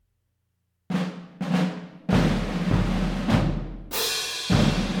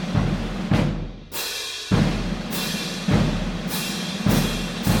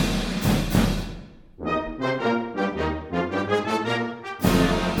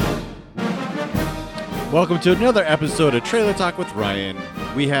Welcome to another episode of Trailer Talk with Ryan.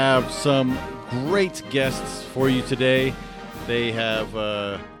 We have some great guests for you today. They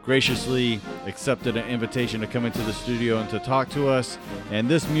have graciously accepted an invitation to come into the studio and to talk to us. And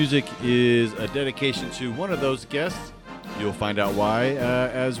this music is a dedication to one of those guests. You'll find out why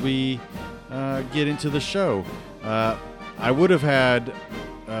as we get into the show. I would have had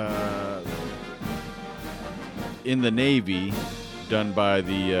In the Navy done by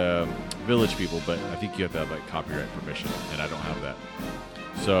the Village People, but I think you have to have like copyright permission, and I don't have that.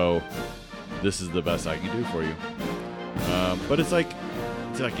 So this is the best I can do for you. But it's like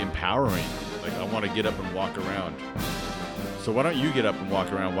empowering. Like I want to get up and walk around. So why don't you get up and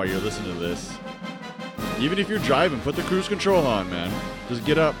walk around while you're listening to this? Even if you're driving, put the cruise control on, man. Just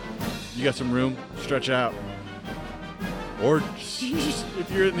get up. You got some room. Stretch out. Or just, if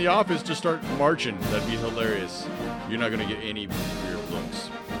you're in the office, just start marching. That'd be hilarious. You're not going to get any weird looks.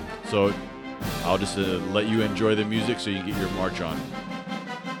 So I'll just let you enjoy the music so you can get your march on.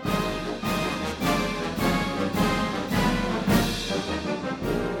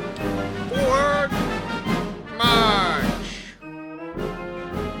 Forward march!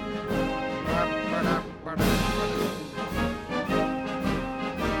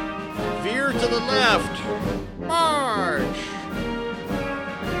 Veer to the left. March!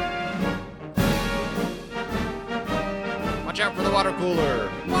 Watch out for the water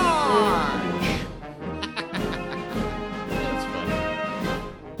cooler. March! That's funny.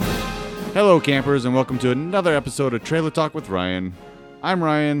 Hello, campers, and welcome to another episode of Trailer Talk with Ryan. I'm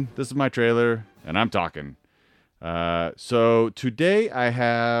Ryan. This is my trailer, and I'm talking. So today I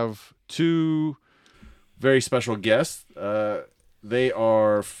have two very special guests. They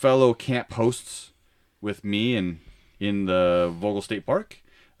are fellow camp hosts with me and in the Vogel State Park.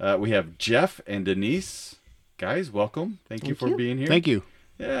 We have Jeff and Denise. Guys, welcome. Thank you for being here. Thank you.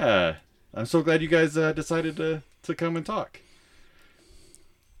 Yeah. I'm so glad you guys decided to come and talk.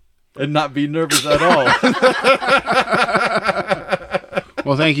 And not be nervous at all.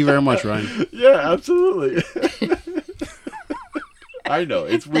 Well, thank you very much, Ryan. Yeah, absolutely. I know.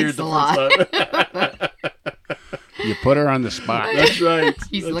 It's weird Thanks the first time. You put her on the spot. That's right.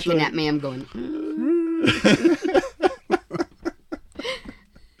 He's That's looking right. at me. I'm going.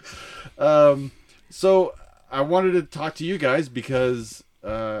 So I wanted to talk to you guys because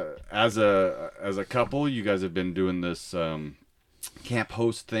as a couple, you guys have been doing this camp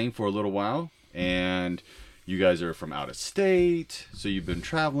host thing for a little while, and you guys are from out of state, so you've been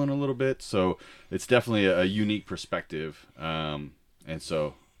traveling a little bit. So it's definitely a unique perspective, and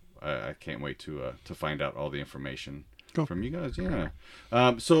so I can't wait to find out all the information. Cool. From you guys. Yeah.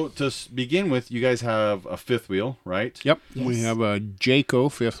 So to begin with, you guys have a fifth wheel, right? Yep. Yes. We have a Jayco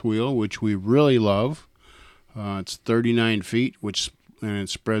fifth wheel, which we really love. It's 39 feet, and it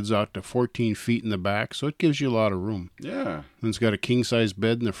spreads out to 14 feet in the back, so it gives you a lot of room. Yeah. And it's got a king-size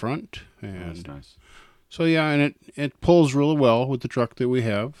bed in the front. And That's nice. So, yeah, and it pulls really well with the truck that we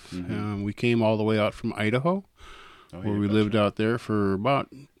have. Mm-hmm. We came all the way out from Idaho, where we lived out there for about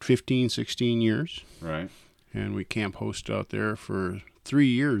 15, 16 years. Right. And we camp host out there for 3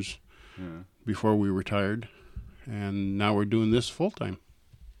 years before we retired. And now we're doing this full-time.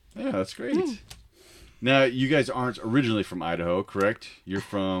 Yeah, that's great. Now, you guys aren't originally from Idaho, correct? You're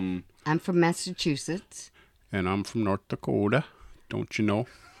from... I'm from Massachusetts. And I'm from North Dakota, don't you know?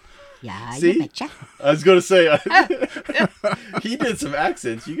 Yeah, See? you betcha. I was going to say, he did some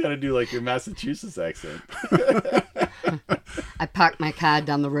accents. You got to do like your Massachusetts accent. I parked my car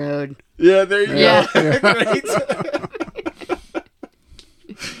down the road. Yeah, there you Yeah. go. Great.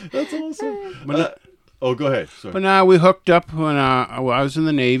 That's awesome. Oh, go ahead. Sorry. But now we hooked up when I was in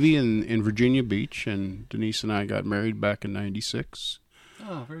the Navy in Virginia Beach, and Denise and I got married back in '96.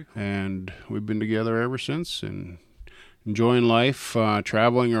 Oh, very cool. And we've been together ever since and enjoying life,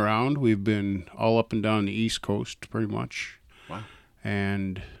 traveling around. We've been all up and down the East Coast pretty much. Wow.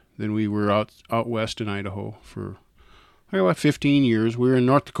 And then we were out west in Idaho for about 15 years. We were in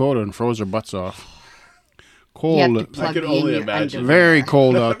North Dakota and froze our butts off. You have to Cold. plug I could in only your imagine. underwear. Very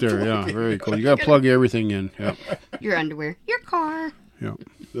cold out there, yeah, very cold. You got to plug everything in. Yeah, Your underwear. Your car. yeah.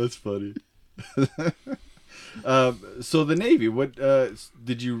 That's funny. So the Navy, what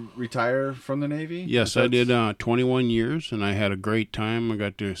did you retire from the Navy? Yes, I did 21 years, and I had a great time. I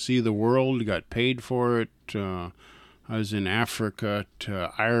got to see the world, got paid for it. I was in Africa,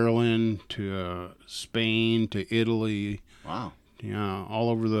 to Ireland, to Spain, to Italy. Wow. Yeah,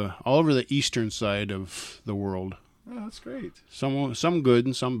 all over the eastern side of the world. Oh, that's great. Some good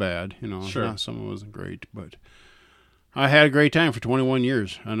and some bad. You know, Sure. Some wasn't great, but I had a great time for 21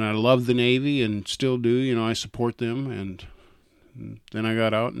 years, and I love the Navy and still do. You know, I support them, and And then I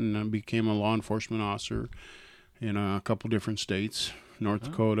got out and I became a law enforcement officer in a couple different states, North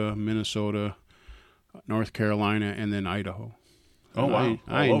Dakota, Minnesota, North Carolina, and then Idaho. Oh, wow.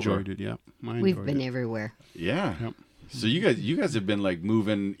 I All enjoyed over. it, yeah. We've been everywhere. Yeah. Yep. So you guys have been like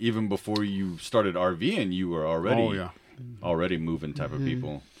moving even before you started RVing. You were already already moving type of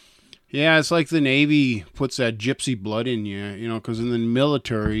people. Yeah, it's like the Navy puts that gypsy blood in you, you know, because in the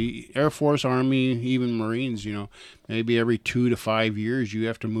military, Air Force, Army, even Marines, you know, maybe every 2 to 5 years you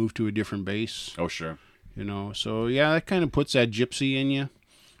have to move to a different base, Oh, sure. you know. So, yeah, that kind of puts that gypsy in you.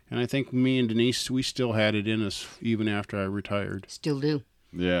 And I think me and Denise, we still had it in us even after I retired. Still do.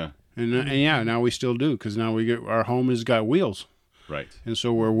 Yeah. And yeah, now we still do, because now our home has got wheels. Right. And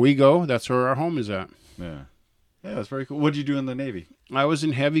so where we go, that's where our home is at. Yeah. Yeah, that's very cool. What did you do in the Navy? I was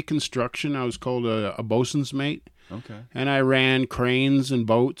in heavy construction. I was called a bosun's mate. Okay. And I ran cranes and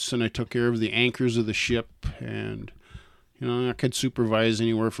boats, and I took care of the anchors of the ship. And, you know, I could supervise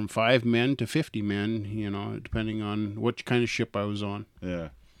anywhere from 5 men to 50 men, you know, depending on what kind of ship I was on. Yeah.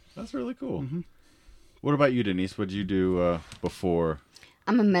 That's really cool. What about you, Denise? What did you do before?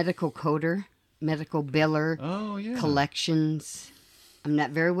 I'm a medical coder, medical biller, Oh, yeah. collections. I'm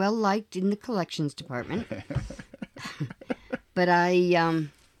not very well liked in the collections department. But I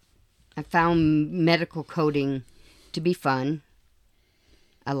found medical coding to be fun.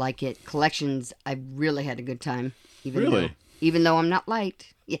 I like it. Collections, I really had a good time. Even though I'm not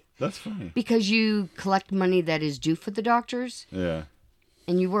liked. Yeah. That's funny. Because you collect money that is due for the doctors, Yeah.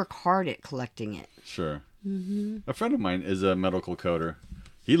 and you work hard at collecting it. Sure. A friend of mine is a medical coder.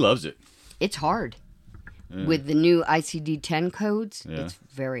 He loves it. It's hard. Yeah. With the new ICD-10 codes, Yeah. it's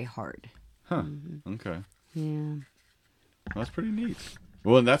very hard. Huh. Okay. Yeah. That's pretty neat.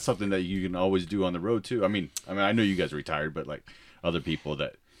 Well, and that's something that you can always do on the road too. I mean, I know you guys are retired, but like other people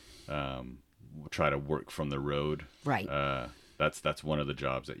that will try to work from the road, Right. That's one of the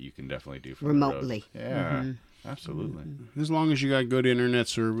jobs that you can definitely do from Remotely. The road. Yeah, absolutely. As long as you got good internet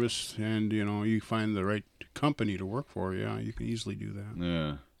service and, you know, you find the right company to work for, yeah, you can easily do that.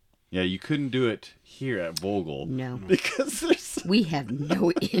 Yeah, yeah. You couldn't do it here at Vogel. No. because there's. We have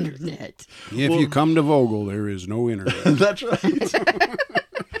no internet. If you come to Vogel, there is no internet. That's right.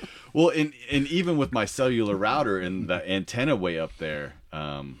 Well, and even with my cellular router and the antenna way up there,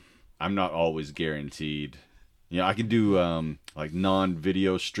 I'm not always guaranteed. You know, I can do like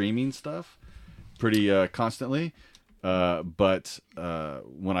non-video streaming stuff pretty constantly, but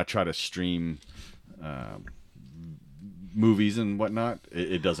when I try to stream movies and whatnot,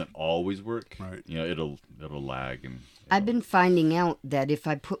 it doesn't always work. Right. You know, it'll lag and. I've been finding out that if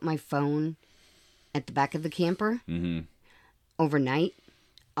I put my phone at the back of the camper overnight,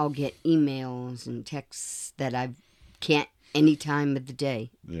 I'll get emails and texts that I can't any time of the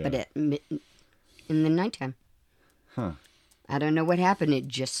day, but in the nighttime. Huh. I don't know what happened. It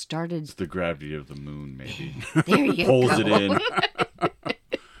just started. It's the gravity of the moon, maybe. There you Pulls go. it in.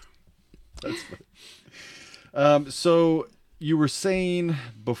 That's funny. So you were saying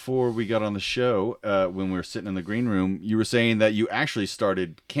before we got on the show, when we were sitting in the green room, you were saying that you actually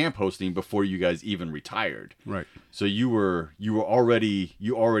started camp hosting before you guys even retired. Right. So you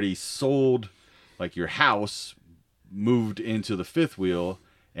already sold like your house, moved into the fifth wheel,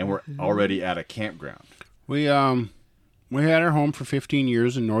 and were already at a campground. We had our home for 15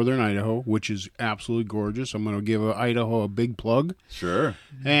 years in northern Idaho, which is absolutely gorgeous. I'm going to give Idaho a big plug. Sure.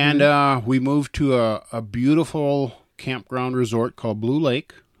 And we moved to a beautiful campground resort called Blue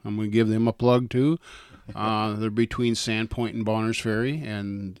Lake. I'm going to give them a plug too. They're between Sandpoint and Bonners Ferry,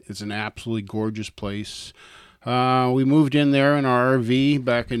 and it's an absolutely gorgeous place. We moved in there in our RV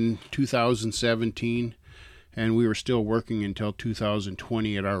back in 2017, and we were still working until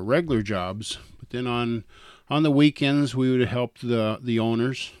 2020 at our regular jobs. But then on the weekends, we would help the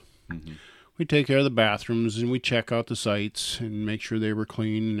owners. We'd take care of the bathrooms, and we'd check out the sites and make sure they were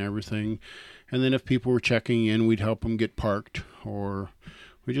clean and everything. And then if people were checking in, we'd help them get parked, or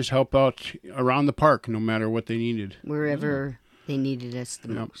we just help out around the park no matter what they needed. Wherever they needed us the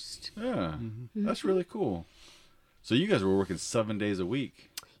most. Yeah. That's really cool. So you guys were working 7 days a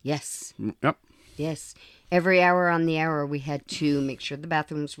week. Yes. Yep. Yes. Every hour on the hour, we had to make sure the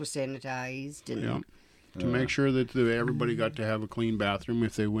bathrooms were sanitized. And Yep. To make sure that everybody got to have a clean bathroom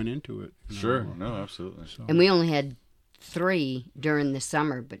if they went into it. you know. Sure. No, absolutely. And we only had 3 during the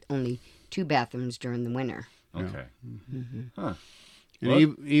summer, but only 2 bathrooms during the winter. Okay. Huh.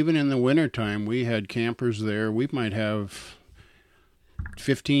 And even in the wintertime, we had campers there. We might have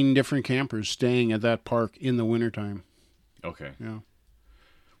 15 different campers staying at that park in the wintertime. Okay. Yeah.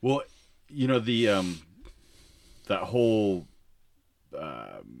 Well, you know, the that whole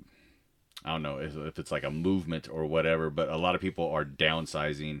I don't know if it's like a movement or whatever, but a lot of people are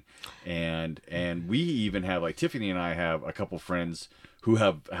downsizing, and we even have, like, Tiffany and I have a couple friends who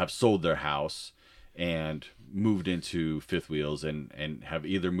have sold their house and moved into fifth wheels and have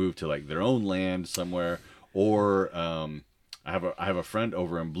either moved to like their own land somewhere, or I have a friend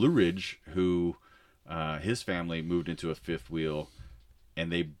over in Blue Ridge who his family moved into a fifth wheel,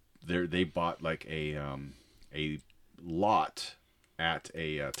 and they bought like a lot at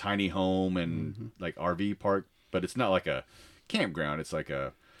a tiny home and like RV park, but it's not like a campground. It's like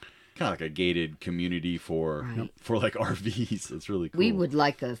a kind of like a gated community for like RVs. It's really cool. We would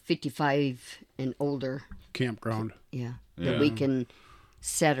like a 55 and older Campground. that we can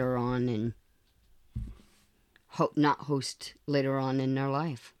set her on and not host later on in their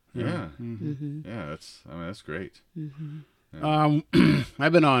life. Yeah, that's great. I've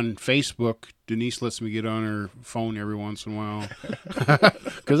been on Facebook. Denise lets me get on her phone every once in a while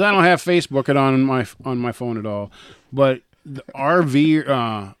because I don't have Facebook on my phone at all. But the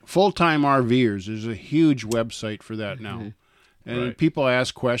RV full-time RVers, there's a huge website for that now, and people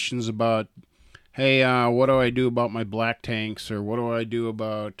ask questions about, hey, what do I do about my black tanks, or what do I do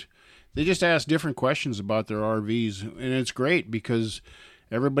about? They just ask different questions about their RVs, and it's great because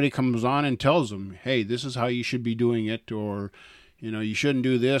everybody comes on and tells them, hey, this is how you should be doing it, or, you know, you shouldn't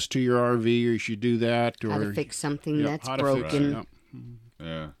do this to your RV, or you should do that. Or how to fix something that's how to fix broken.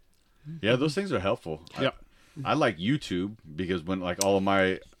 it. Yeah, those things are helpful. Yep. I like YouTube because when like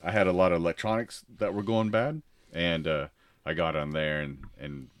I had a lot of electronics that were going bad, and I got on there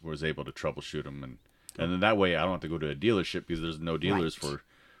and was able to troubleshoot them, and then that way I don't have to go to a dealership because there's no dealers for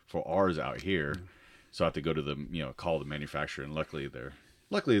ours out here, so I have to go to the call the manufacturer, and luckily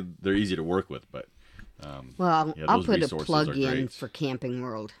they're easy to work with. But Well, I'll put a resources plug are in great. for Camping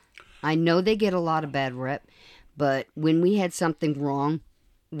World. I know they get a lot of bad rep, but when we had something wrong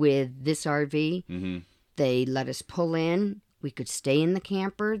with this RV, they let us pull in. We could stay in the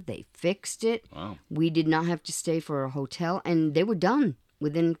camper. They fixed it. Wow. We did not have to stay for a hotel, and they were done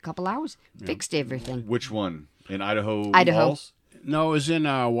within a couple hours. Fixed everything. Which one in Idaho? Idaho. Falls? No, it was in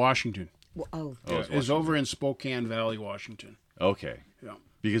Washington. Oh, it's It was over in Spokane Valley, Washington. Okay. Yeah.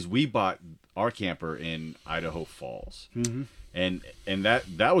 Because we bought our camper in Idaho Falls, and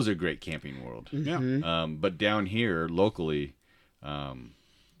that was a great camping world. Yeah. But down here locally,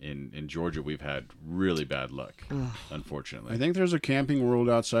 in Georgia, we've had really bad luck, unfortunately. I think there's a camping world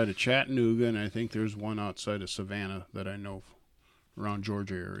outside of Chattanooga, and I think there's one outside of Savannah that I know around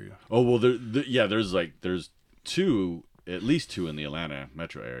Georgia area. Oh well, there's two, at least two in the Atlanta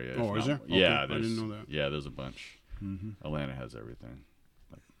metro area. Oh, is there? Yeah, Okay, I didn't know that. Yeah, there's a bunch. Atlanta has everything.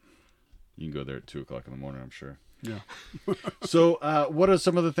 Like, you can go there at 2:00 in the morning, I'm sure. Yeah. So, what are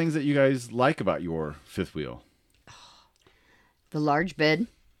some of the things that you guys like about your fifth wheel? the large bed,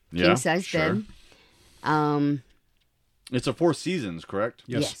 Yeah, king size sure. bed. It's a Four Seasons, correct?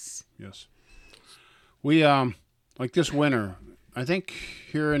 Yes. Yes. We like this winter, I think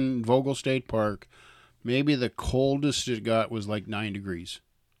here in Vogel State Park, maybe the coldest it got was like 9 degrees.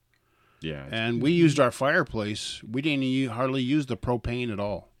 Yeah. And we used our fireplace. We didn't hardly use the propane at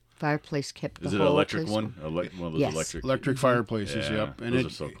all. Fireplace kept the Is it whole an electric place one? One of those Yes. Electric fireplaces, Yeah, yep. And those are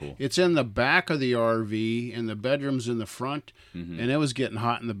so cool. It's in the back of the RV, and the bedroom's in the front, and it was getting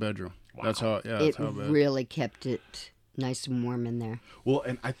hot in the bedroom. Wow. That's how. Yeah, It that's how bad. really kept it nice and warm in there. Well,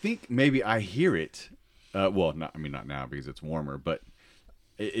 and I think maybe I hear it. Well, not now because it's warmer, but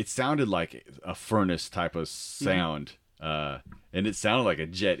it sounded like a furnace type of sound. And it sounded like a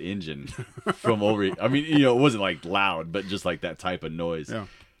jet engine from over. I mean, it wasn't like loud, but just like that type of noise. Yeah.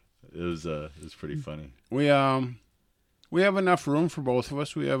 It was pretty funny. We have enough room for both of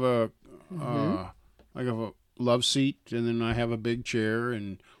us. We have a like a love seat, and then I have a big chair,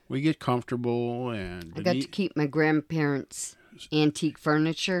 and we get comfortable. And I got to keep my grandparents' antique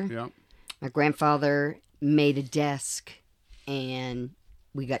furniture. Yeah. My grandfather made a desk, and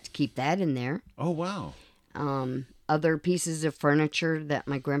we got to keep that in there. Oh wow! Other pieces of furniture that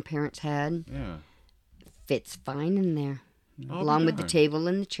my grandparents had Yeah. fits fine in there, Oh, along with the darn. table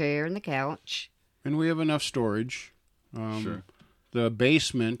and the chair and the couch. And we have enough storage. Sure. The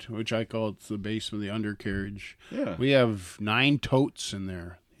basement, which I call it the basement, the undercarriage. Yeah. We have 9 totes in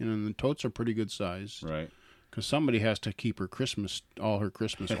there. And the totes are pretty good size Right. because somebody has to keep all her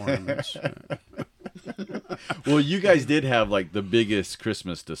Christmas ornaments. Well, you guys did have like the biggest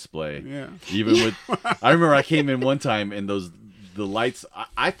Christmas display. Yeah. Even with, I remember I came in one time and the lights.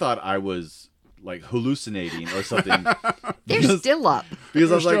 I thought I was like hallucinating or something. They're still up.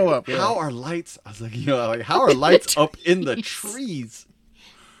 Because I was They're like, still up, yeah. how are lights? I was like, how are lights up in the trees?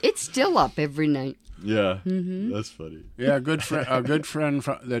 It's still up every night. Yeah, that's funny. Yeah, a good friend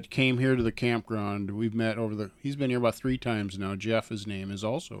that came here to the campground. We've met he's been here about 3 times now. Jeff, his name is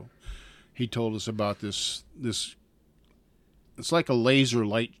also. He told us about this. It's like a laser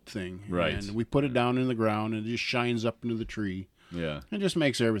light thing, Right. And we put it down in the ground, and it just shines up into the tree. Yeah, It just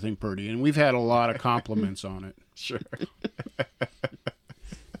makes everything pretty, and we've had a lot of compliments on it. sure.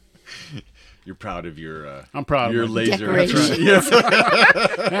 You're proud of your. I'm proud your of it. laser. Decoration. Yes.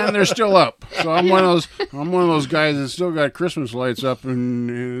 And they're still up. So I'm one of those guys that still got Christmas lights up,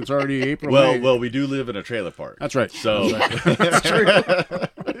 and it's already April. May. Well, we do live in a trailer park. That's right. So That's true.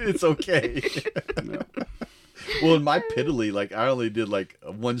 it's okay. Well, in my piddly, like I only did like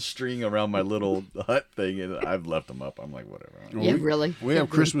one string around my little hut thing, and I've left them up. I'm like, whatever. Yeah, really. We have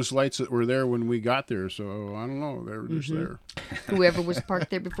Christmas lights that were there when we got there, so I don't know. They were just there. Whoever was parked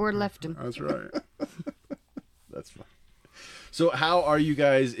there before left him. That's right. That's fine. So, how are you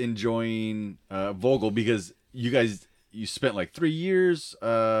guys enjoying Vogel? Because you spent like 3 years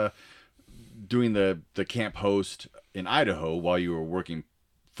doing the camp host in Idaho while you were working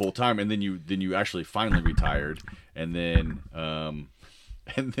full time, and then you actually finally retired, and then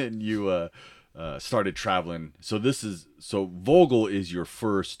you started traveling. So Vogel is your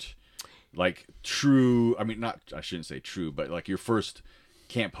first like true. I mean, I shouldn't say true, but like your first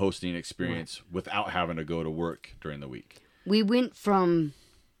camp hosting experience without having to go to work during the week. We went from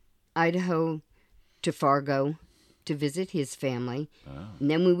Idaho to Fargo to visit his family.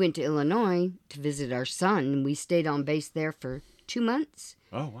 And then we went to Illinois to visit our son. And we stayed on base there for 2 months.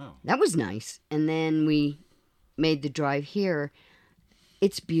 Oh, wow. That was nice. And then we made the drive here.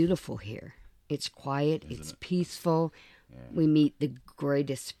 It's beautiful here. It's quiet. It's peaceful. Yeah. We meet the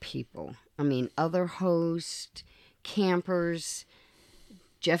greatest people. I mean, other hosts, campers.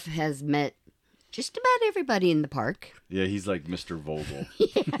 Jeff has met just about everybody in the park. Yeah, he's like Mr. Vogel.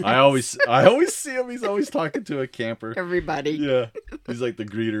 Yes. I always see him. He's always talking to a camper. Everybody. Yeah, he's like the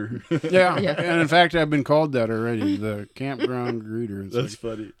greeter. Yeah. And in fact, I've been called that already, the campground greeter. It's That's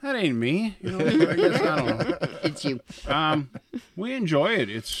funny. That ain't me. You know, I guess I don't know. It's you. We enjoy it.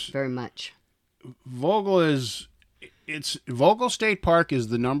 It's very much. Vogel State Park is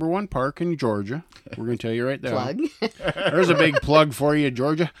the #1 park in Georgia. We're going to tell you right there. Plug. There's a big plug for you,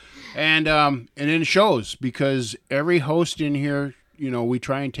 Georgia. And it shows because every host in here, you know, we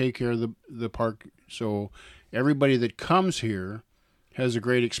try and take care of the park. So everybody that comes here has a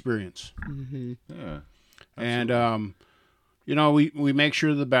great experience. Mm-hmm. Yeah. And, you know, we make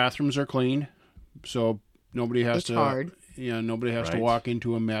sure the bathrooms are clean. So nobody has nobody has to walk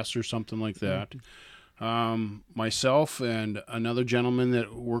into a mess or something like that. Myself and another gentleman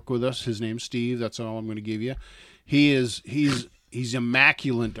that work with us, his name's Steve. That's all I'm going to give you. He's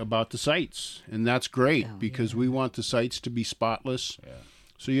immaculate about the sites, and that's great because we want the sites to be spotless. Yeah.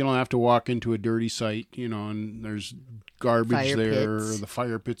 So you don't have to walk into a dirty site, you know, and there's garbage there, or the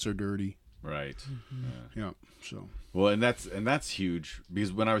fire pits are dirty. Right. Mm-hmm. Yeah. So. Well, and that's huge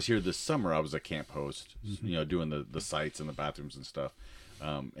because when I was here this summer, I was a camp host, you know, doing the sites and the bathrooms and stuff,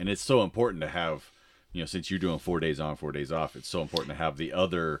 and it's so important to have. You know, since you're doing 4 days on, 4 days off, it's so important to have the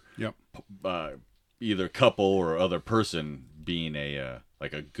other, either couple or other person being a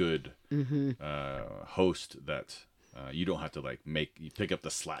good host that you don't have to you pick up the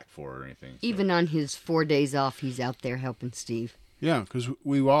slack for or anything. So. Even on his 4 days off, he's out there helping Steve. Yeah, because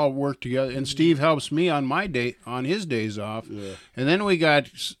we all work together, and Steve helps me on his days off. Yeah. And then we got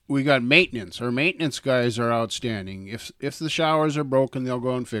maintenance. Our maintenance guys are outstanding. If the showers are broken, they'll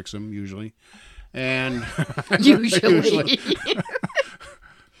go and fix them usually. And usually.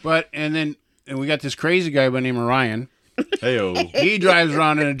 And we got this crazy guy by the name of Ryan. Hey-o. He drives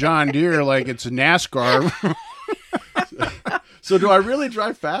around in a John Deere like it's a NASCAR. So do I really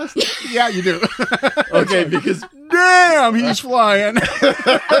drive fast? Yeah, you do. Okay, because damn, he's flying.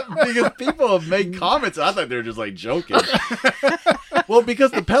 Because people have made comments. I thought they were just like joking. Well,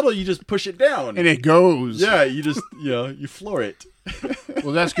 because the pedal, you just push it down. And it goes. Yeah, you just, you floor it.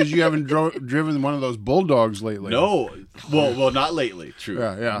 Well, that's because you haven't driven one of those bulldogs lately. No. Well, not lately, true.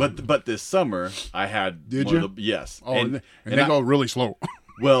 Yeah. But this summer, I had Did you? Yes. Oh, and they go really slow.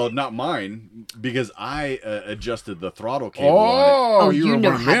 Well, not mine, because I adjusted the throttle cable on it. Oh, you know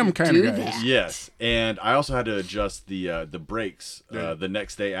were one of them kind of guys. That. Yes, and I also had to adjust the brakes the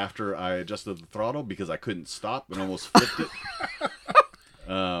next day after I adjusted the throttle because I couldn't stop and almost flipped it.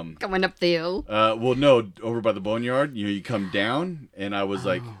 Coming up the hill. Well, no, over by the boneyard, you come down, and I was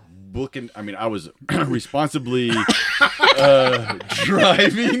like booking. I mean, I was responsibly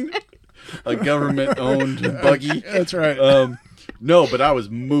driving a government-owned buggy. That's right. No, but I was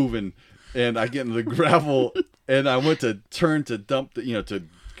moving, and I get into the gravel, and I went to turn to dump to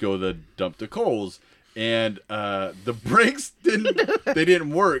go to the dump to Kohl's, and the brakes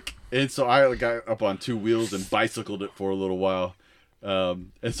didn't work, and so I got up on 2 wheels and bicycled it for a little while,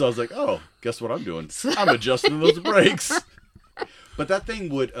 and so I was like, oh, guess what I'm doing? I'm adjusting those brakes. But that thing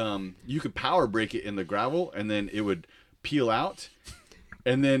would you could power brake it in the gravel, and then it would peel out,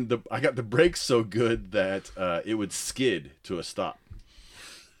 and then I got the brakes so good that it would skid to a stop.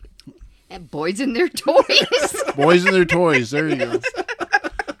 And boys and their toys. Boys and their toys. There you go.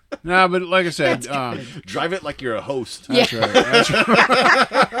 No, but like I said, Drive it like you're a host. that's right. That's right.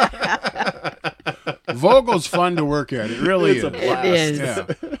 Vogel's fun to work at. It really It's a is. blast. It is. Yeah.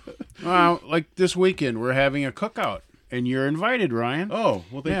 Well, like this weekend, we're having a cookout, and you're invited, Ryan. Oh,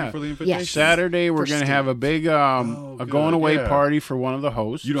 well, thank Yeah. you for the invitation. Yes. Saturday, we're For going to Steve. have a big a good, going away yeah. party for one of the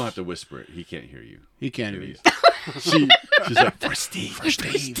hosts. You don't have to whisper it. He can't hear you. He can't Maybe. be. She's like, for Steve.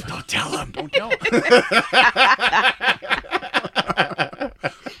 Don't tell him. Don't tell.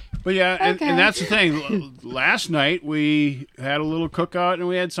 But yeah, Okay. and that's the thing. Last night we had a little cookout and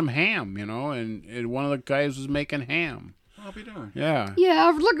we had some ham, and one of the guys was making ham. I'll be darned. Yeah.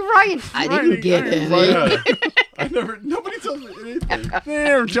 Yeah, look at Ryan. I didn't get it. Yeah. Nobody tells me anything. They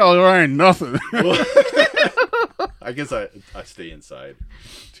never tell Ryan nothing. I guess I stay inside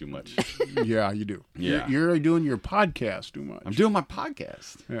too much. Yeah, you do. Yeah. You're doing your podcast too much. I'm doing my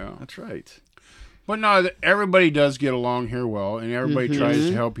podcast. Yeah. That's right. But no, everybody does get along here well, and everybody tries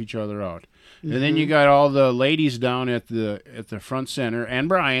to help each other out. And then you got all the ladies down at the front center, and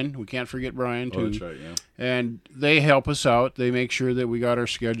Brian. We can't forget Brian too. Oh, that's right, yeah. And they help us out. They make sure that we got our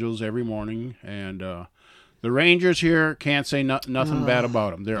schedules every morning. And the Rangers here can't say nothing bad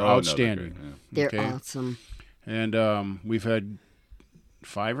about them. They're Oh, no, outstanding. they're great, yeah. They're Okay. awesome. And we've had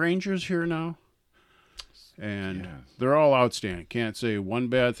 5 Rangers here now. And Yeah. they're all outstanding. Can't say one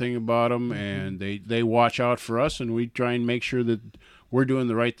bad thing about them. And they watch out for us, and we try and make sure that we're doing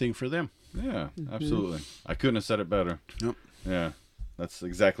the right thing for them. Yeah, absolutely. I couldn't have said it better. Yep. Yeah, that's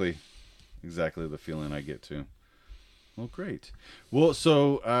exactly the feeling I get too. Well, great. Well,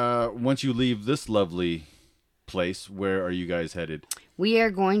 so once you leave this lovely place, where are you guys headed? We are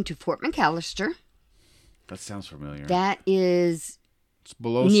going to Fort McAllister. That sounds familiar. That is It's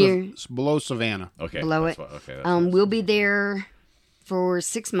below, it's below Savannah. okay. below that's it. What, okay. That's We'll be there for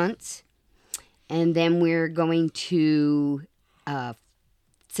 6 months, and then we're going to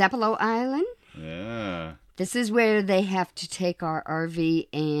Sapelo Island. yeah. This is where they have to take our RV,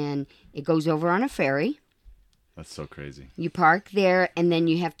 and it goes over on a ferry. That's so crazy. You park there, and then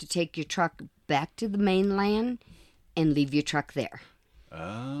you have to take your truck back to the mainland and leave your truck there.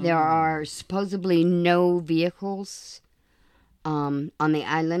 Oh. There are supposedly no vehicles on the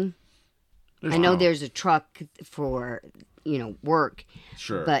island. I know there's a truck for, work,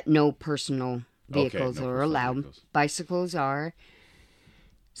 Sure. but no personal Okay, vehicles no are personal allowed. vehicles. Bicycles are.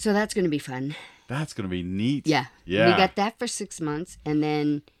 So that's going to be fun. That's gonna be neat. Yeah. Yeah. We got that for 6 months, and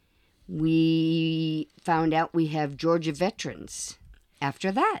then we found out we have Georgia veterans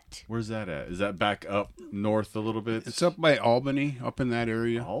after that. Where's that at? Is that back up north a little bit? It's up by Albany, up in that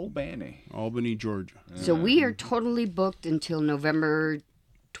area. Albany. Albany, Georgia. So we are totally booked until November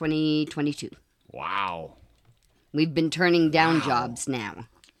 2022. Wow. We've been turning down jobs now.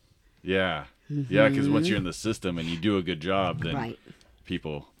 Yeah. Yeah, because once you're in the system and you do a good job, then Right.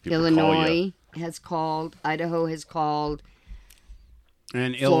 people call you. Illinois has called. Idaho has called.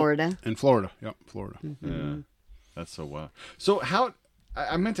 And Florida. And Florida. Yep, Florida. Yeah, that's so wild. So how?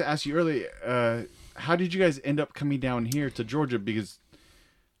 I meant to ask you earlier. How did you guys end up coming down here to Georgia? Because,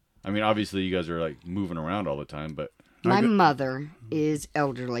 I mean, obviously you guys are like moving around all the time, but My mother is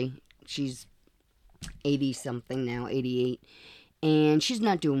elderly. She's 80 something now, 88, and she's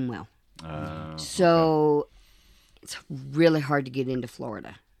not doing well. So it's really hard to get into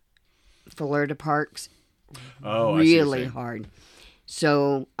Florida. Florida parks, oh, I see what you're really saying. hard.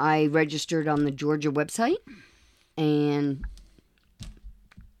 So I registered on the Georgia website and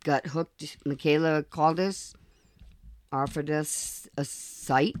got hooked. Michaela called us, offered us a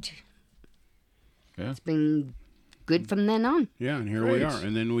site. Yeah. It's been good from then on. Yeah, and here we Great. are.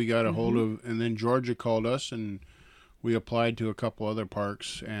 And then we got a hold of, and then Georgia called us, and we applied to a couple other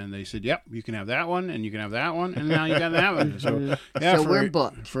parks, and they said, "Yep, you can have that one, and you can have that one, and now you got that one." So, yeah, So for, we're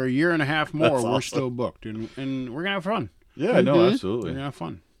booked. for a year and a half more. That's We're awesome. still booked, and we're gonna have fun. Yeah, no, We're absolutely. gonna have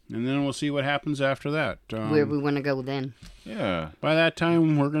fun, and then we'll see what happens after that. Where we want to go then. Yeah. By that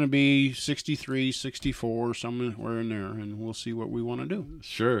time, we're gonna be 63, 64, somewhere in there, and we'll see what we want to do.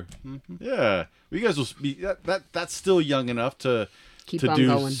 Sure. Yeah. Well, you guys will be that's still young enough to Keep to on do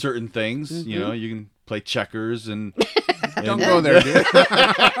going. certain things. You know, you can play checkers and Don't go there, dude.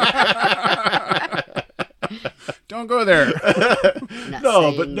 Don't go there. Not No,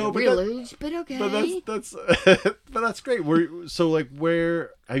 saying but no, the but real that- age, but okay. But that's but that's great. So like,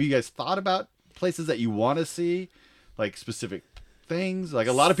 where have you guys thought about places that you want to see, like specific things? Like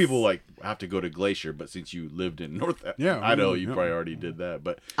a lot of people like have to go to Glacier, but since you lived in North Idaho, you yeah. probably already did that.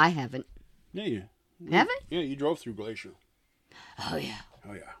 But I haven't. Yeah, you Haven't? Yeah, you drove through Glacier. Oh yeah.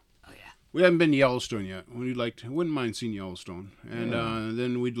 Oh yeah. Oh yeah. We haven't been to Yellowstone yet. Wouldn't mind seeing Yellowstone, and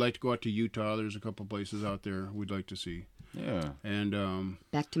then we'd like to go out to Utah. There's a couple places out there we'd like to see, yeah, and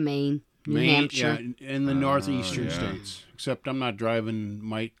Back to Maine, New Maine, Hampshire. yeah, in the northeastern yeah. states. Except I'm not driving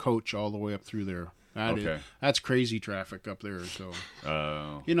my coach all the way up through there. That's crazy traffic up there. So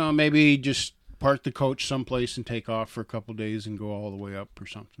maybe just park the coach someplace and take off for a couple days and go all the way up or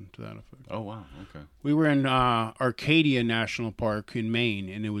something to that effect. oh wow, okay, We were in Arcadia National Park in Maine,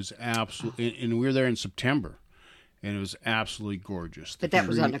 and it was absolutely. And we were there in September, and it was absolutely gorgeous. But that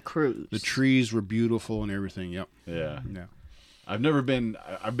was on a cruise. The trees were beautiful and everything. Yep. yeah. Yeah. I've never been.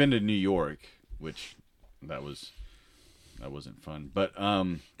 I've been to New York, which that wasn't fun. But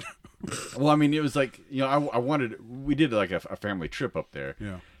well, I mean, it was like I wanted. We did like a family trip up there.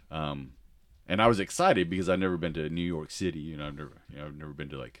 Yeah. And I was excited because I've never been to New York City. I've never been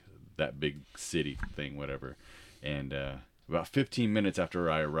to like that big city thing, whatever. And about 15 minutes after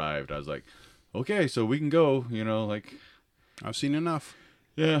I arrived, I was like, okay, so we can go. Like, I've seen enough.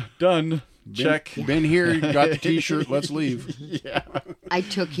 yeah, done. Check. Been here, got the T-shirt. Let's leave. Yeah. I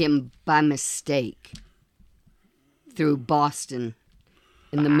took him by mistake through Boston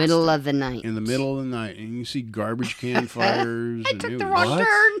in the middle of the night. In the middle of the night, and you see garbage can fires. I and took it the was, wrong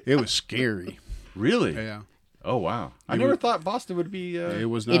turn. It was scary. Really? Yeah. Oh wow! I never thought Boston would be. It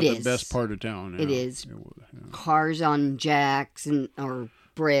was not It the is. best part of town. It yeah. is. It was, yeah. Cars on jacks or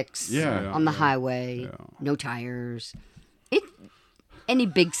bricks Yeah. on the highway. Yeah. No tires. Any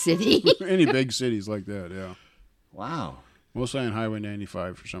big city. Any big cities like that, yeah. Wow. Mostly on Highway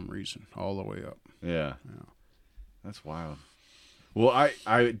 95 for some reason, all the way up. Yeah. That's wild. Well,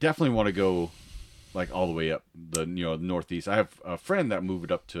 I definitely want to go like all the way up the northeast. I have a friend that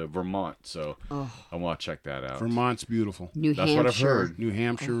moved up to Vermont, so I want to check that out. Vermont's beautiful. New That's Hampshire. what I've heard. New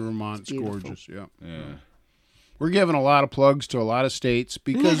Hampshire, Vermont's beautiful. gorgeous. Yeah. Yeah. We're giving a lot of plugs to a lot of states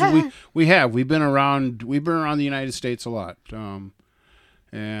because we've been around the United States a lot.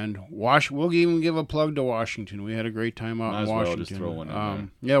 And we'll even give a plug to Washington. We had a great time out Might in as well Washington. just throw one in there.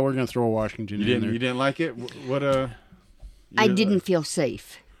 Yeah, we're gonna throw Washington in there. You didn't like it? What I didn't feel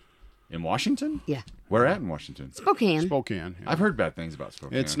safe. in Washington? Yeah. Where at in Washington? Spokane. Spokane. Yeah. I've heard bad things about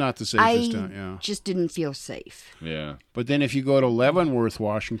Spokane. It's not the I safest town. Yeah. just didn't feel safe. Yeah. But then if you go to Leavenworth,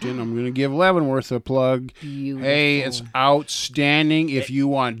 Washington, I'm going to give Leavenworth a plug. Beautiful. Hey, it's outstanding if you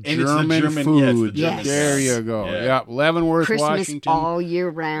want And it's the German German- food. Yes. There you go. Yeah. Yeah, Leavenworth, Christmas Washington. all year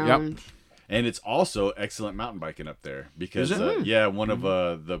round. And it's also excellent mountain biking up there because Is it? one of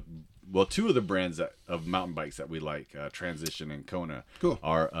two of the brands of mountain bikes that we like, Transition and Kona, Cool.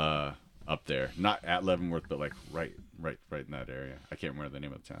 are up there. Not at Leavenworth, but like right in that area. I can't remember the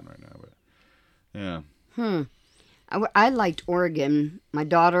name of the town right now, but yeah. I liked Oregon. My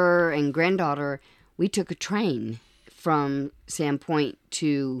daughter and granddaughter, we took a train from Sandpoint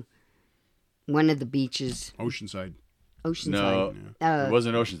to one of the beaches, Oceanside. Oceanside. No, it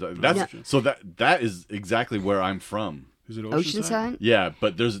wasn't Oceanside. That's so that is exactly where I'm from. Is it Oceanside? Oceanside? Yeah,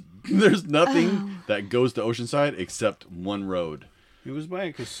 but there's nothing that goes to Oceanside except one road. It was by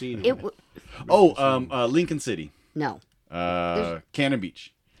a casino. Lincoln City, No, Cannon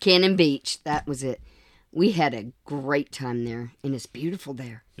Beach. Cannon Beach. That was it. We had a great time there, and it's beautiful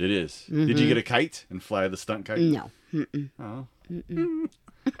there. It is. Did you get a kite and fly the stunt kite? No. Oh.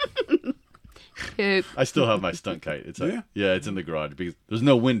 Poop. I still have my stunt kite. It's it's in the garage because there's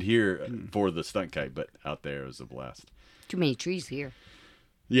no wind here for the stunt kite, but out there it was a blast. Too many trees here.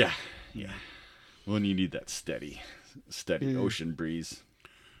 Yeah. Well, you need that steady ocean breeze.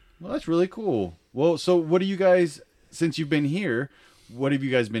 Well, that's really cool. Well, so what do you guys, since you've been here, what have you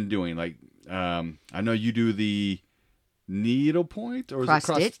guys been doing? Like, I know you do the needlepoint or is Cross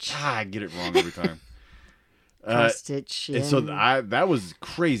it stitch? I get it wrong every time. Cross stitch. And so that was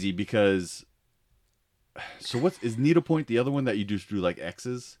crazy because. So is needlepoint the other one that you just do like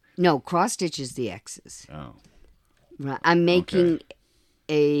X's? No, cross stitch is the X's. Oh. Right. I'm making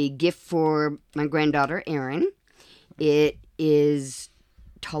a gift for my granddaughter, Erin. It is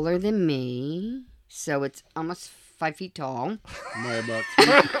taller than me, so it's almost 5 feet tall. By about 3.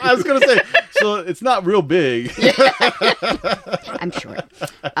 I was gonna say, so it's not real big. I'm short.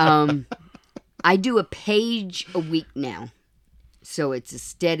 I do a page a week now, so it's a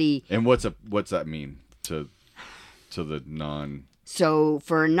steady. And what's that mean to the non? So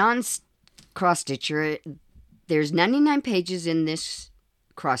for a non cross stitcher, there's 99 pages in this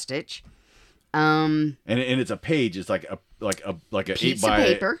cross stitch. And it's a page. It's like a Piece of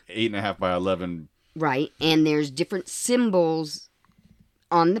paper. 8.5 by 11. Right, and there's different symbols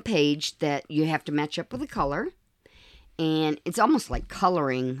on the page that you have to match up with the color, and it's almost like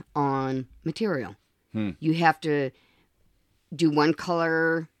coloring on material. You have to do one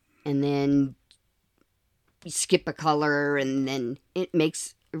color and then skip a color, and then it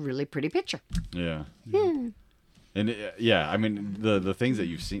makes a really pretty picture. Yeah. Yeah. And I mean the things that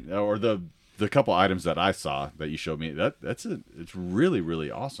you've seen, or the couple items that I saw that you showed me, it's really, really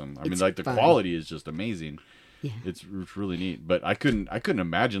awesome. I mean, It's like the fun. quality is just amazing. Yeah. It's really neat. But I couldn't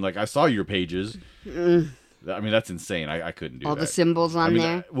imagine, like, I saw your pages. I mean, that's insane. I couldn't do All that. the symbols on I mean,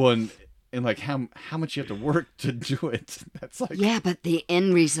 there. and like how much you have to work to do it. That's like, Yeah, but the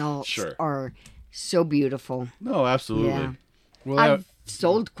end results Sure. are so beautiful. no, absolutely. Yeah. Well, I've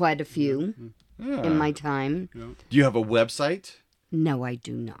sold quite a few Yeah. in my time. Do you have a website? No, I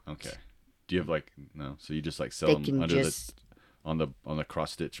do not. Okay. Do you have like no? So you just like sell They them can under just- on the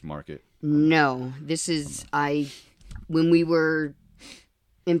cross stitch market? No, this is when we were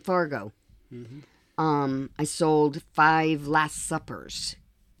in Fargo. I sold 5 Last Suppers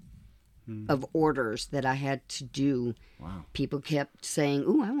of orders that I had to do. Wow. People kept saying,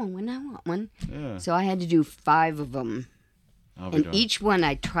 "Ooh, I want one! I want one!" Yeah. So I had to do 5 of them, I'll be and darned. each one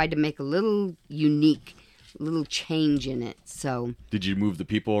I tried to make a little unique, little change in it. So Did you move the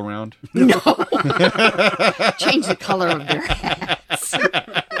people around? no, change the color of their hats.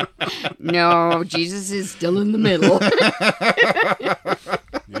 No, Jesus is still in the middle.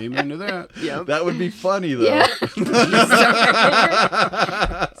 amen to that. Yep. That would be funny though. Yeah.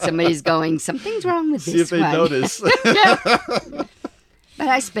 Somebody's going, something's wrong with See this if they one. notice. But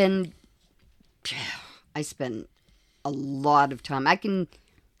I spend a lot of time. I can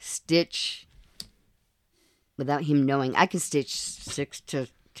stitch without him knowing. I can stitch 6 to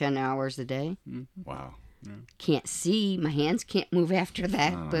 10 hours a day. Wow. Can't see. My hands can't move after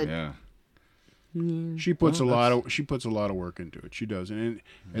that. Oh, but yeah. She puts a lot of work into it. She does, and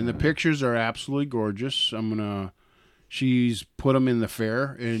the pictures are absolutely gorgeous. She's put them in the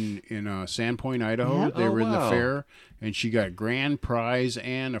fair in Sandpoint, Idaho. Yep. They Oh, were in the wow. fair, and she got grand prize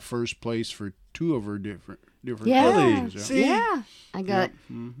and a first place for 2 of her different yeah, competitions, yeah. See? yeah. I got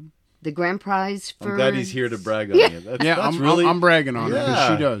the grand prize for. I'm glad he's here to brag on you. That's, Yeah, that's I'm, really. I'm bragging on her yeah, because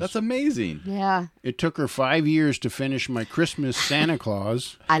she does. That's amazing. Yeah, It took her 5 years to finish my Christmas Santa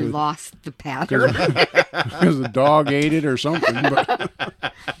Claus I lost the pattern. because the dog ate it or something.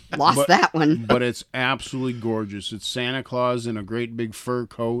 Lost that one. But it's absolutely gorgeous. It's Santa Claus in a great big fur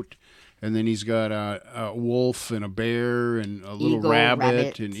coat, and then he's got a wolf and a bear and a little Eagle, rabbit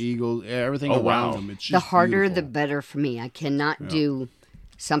rabbit. and eagle. Everything Oh, around wow. him. It's just The harder, the beautiful. better for me. I cannot do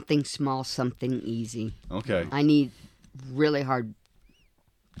something small, something easy. Okay. I need really hard,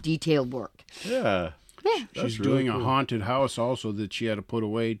 detailed work. Yeah. Yeah. She's really doing cool. a haunted house also that she had to put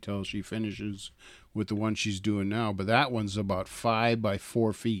away till she finishes with the one she's doing now. But that one's about 5 by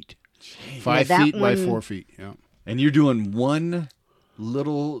 4 feet. 5 that feet by one- 4 feet. Yeah, And you're doing one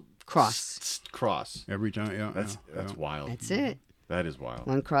little Cross. cross. every time. Yeah, That's yeah. wild. That's it. That is wild.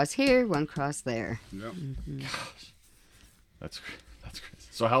 One cross here, one cross there. Yep. That's crazy.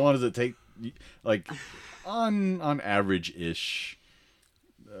 So how long does it take? Like on average ish.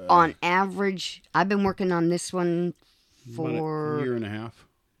 On average, I've been working on this one About a for year and a half.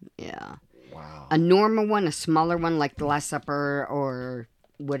 yeah. Wow. A normal one, a smaller one like the Last Supper or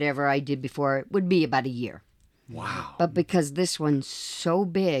whatever I did before, it would be about a year. Wow. But because this one's so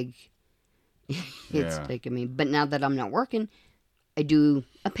big, it's Yeah. taking me. But now that I'm not working, I do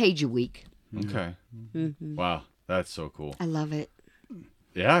a page a week. Okay. Wow. That's so cool. I love it.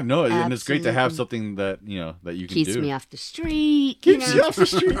 Yeah. No. And it's great to have Absolutely. something that that you can Keeps do. me off the street. Keeps you off the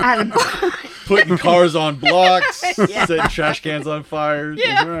street. Out of- Putting cars on blocks, setting trash cans on fire.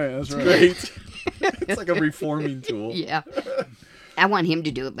 That's right. That's right. Great. It's like a reforming tool. yeah. I want him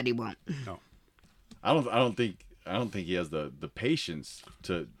to do it, but he won't. I don't think he has the patience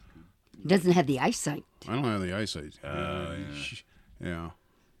to. He doesn't have the eyesight. I don't have the eyesight. Yeah. Yeah.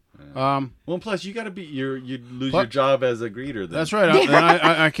 Well, plus you got to be you'd lose your What? job as a greeter. Then. That's right.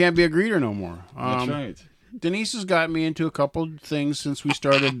 I can't be a greeter no more. That's right. Denise has got me into a couple things since we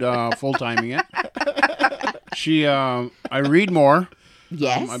started full timing it. I read more.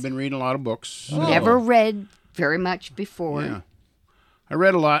 Yes. I've been reading a lot of books. Never read very much before. Yeah. I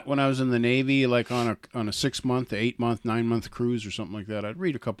read a lot when I was in the Navy, like on a 6-month, 8-month, 9-month cruise or something like that. I'd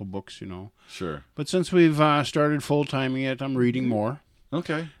read a couple books, Sure. But since we've started full timing it, I'm reading more.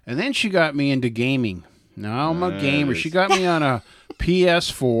 Okay. And then she got me into gaming. Now I'm a gamer. Nice. She got me on a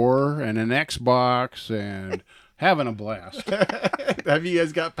PS4 and an Xbox and having a blast. Have you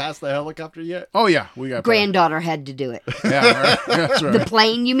guys got past the helicopter yet? Oh yeah, we got Granddaughter had to do it. Yeah, that's right. The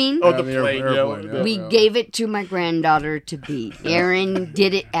plane, you mean? Oh, Yeah, the the plane, airplane, yeah. yeah. We gave it to my granddaughter to beat. Erin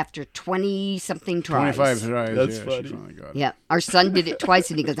did it after 20-something tries. 25 tries. That's yeah, funny. She finally got it. Yeah, our son did it twice,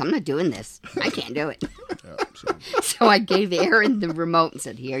 and he goes, "I'm not doing this. I can't do it." Yeah, so, So I gave Erin the remote and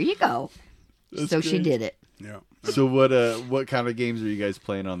said, "Here you go." So she great. did it. yeah. So what kind of games are you guys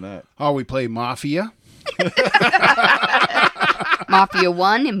playing on that? Oh, we play Mafia. Mafia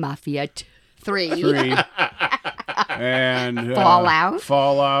 1 and Mafia 3. 3. And Fallout.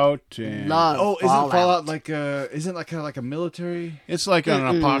 Fallout. And Love Oh, isn't Fallout. Fallout like isn't like kind of like a military? It's like an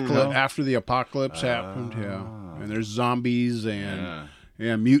apocalypse. No? After the apocalypse happened, yeah. And there's zombies and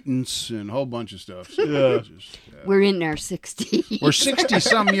Yeah. mutants and a whole bunch of stuff. So Yeah. it's just, We're in our 60s. we're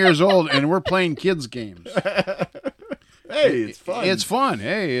 60-some years old, and we're playing kids' games. Hey, it's fun. It's fun.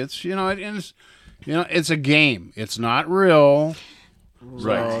 Hey, it's it's a game. It's not real.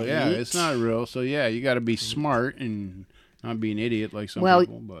 right. So, yeah, it's not real. So yeah, you got to be smart and not be an idiot like some Well,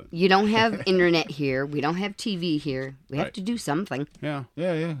 people. But You don't have internet here. We don't have TV here. We have Right. to do something. yeah,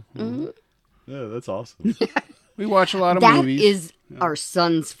 Yeah. Yeah, that's awesome. we watch a lot of That movies. is our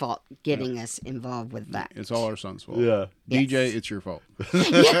son's fault getting us involved with that. It's all our son's fault. yeah. DJ, Yes. it's your fault.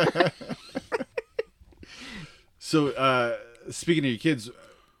 So, speaking of your kids,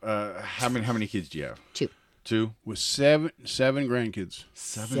 how many kids do you have? 2. 2? With seven grandkids.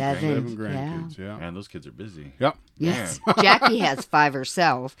 7. Seven Yeah. grandkids. Yeah. Man, those kids are busy. Yep. Yes. Jackie has 5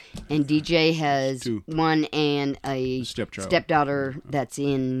 herself, and DJ has 2. 1 and a Stepchild. stepdaughter that's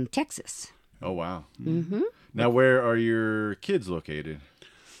in Texas. Oh wow. Mm-hmm. Now, where are your kids located?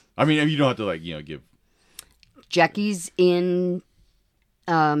 I mean, you don't have to give. Jackie's in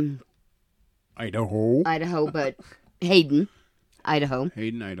Idaho. Idaho, but Hayden, Idaho,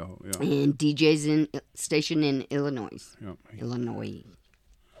 Hayden, Idaho. Yeah. and DJ's stationed in Illinois. Yep. Illinois.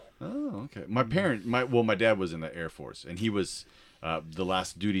 Oh, okay. My dad was in the Air Force, and he was the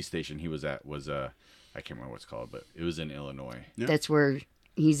last duty station he was at was I can't remember what it's called, but it was in Illinois. Yeah. That's where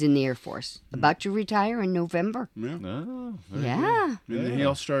he's in the Air Force. About to retire in November. Yeah. Oh, very Yeah. And then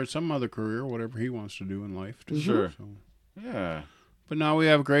he'll start some other career, whatever he wants to do in life. too. Sure. So. good. Yeah. But now we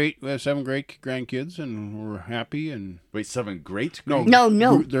have 7 great grandkids, and we're happy. And Wait, 7 great? No.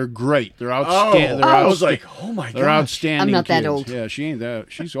 they're great. They're Oh, outstanding. I was like, oh my they're god. outstanding. I'm not that kids. old. Yeah, she ain't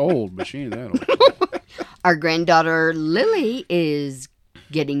that. She's old, but she ain't that old. Our granddaughter Lily is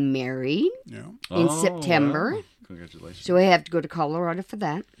getting married Yeah. in September. Wow. Congratulations. So I have to go to Colorado for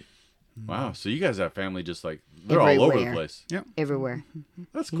that. Wow. So you guys have family just like they're all over the Everywhere. place. Everywhere.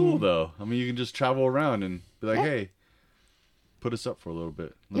 That's cool though. I mean, you can just travel around and be like, Yeah. hey, put us up for a little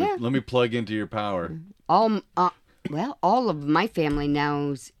bit. Yeah. Let me plug into your power. All of my family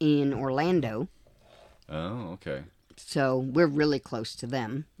now's in Orlando, Oh, okay. so we're really close to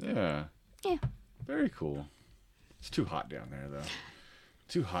them. Yeah. Yeah. Very cool. It's too hot down there though.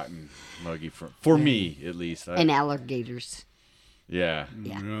 Too hot and muggy for me at least. And alligators. Yeah.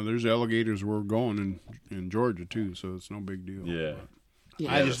 Yeah. There's alligators where we're going in Georgia too, so it's no big deal. Yeah.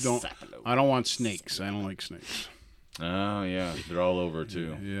 Yeah. I just don't. I don't want snakes. I don't like snakes. Oh yeah, they're all over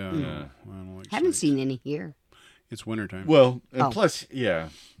too. Yeah. Yeah. I don't like. Haven't snakes. seen any here. It's wintertime. Well, and Oh. plus, yeah,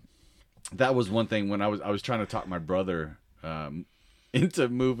 that was one thing when I was trying to talk my brother into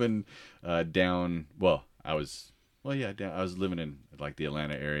moving down. Well, I was living in like the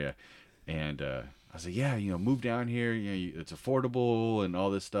Atlanta area, and I was like, yeah, move down here. It's affordable and all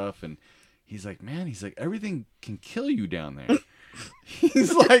this stuff. And he's like, man, everything can kill you down there.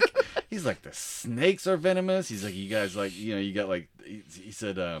 he's like the snakes are venomous. He's like, you guys you got like he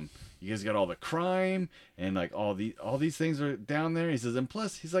said you guys got all the crime and like all these things are down there. He says, and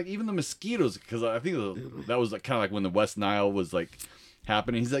plus he's like even the mosquitoes, because I think that was like, kind of like when the West Nile was like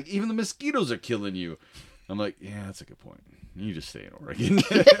happening. He's like, even the mosquitoes are killing you. I'm like, yeah, that's a good point. You just stay in Oregon.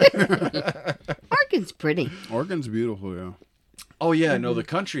 Oregon's pretty. Oregon's beautiful. Yeah. Oh yeah, no, the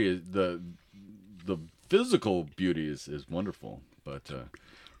country is the physical beauty is wonderful,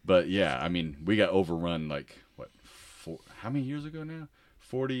 but yeah, I mean, we got overrun like how many years ago now?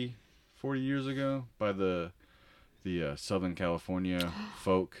 40 years ago by the Southern California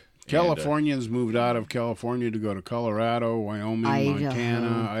folk. Californians moved out of California to go to Colorado, Wyoming, Idaho.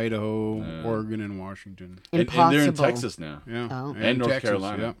 Montana, Idaho, Oregon, and Washington. And Impossible. they're in Texas now. Yeah. Oh. And North Texas.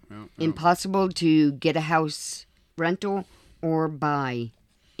 Carolina. Yep, yep, yep. Impossible to get a house rental or buy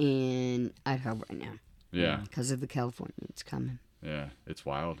in Idaho right now Yeah. because of the Californians coming. Yeah, it's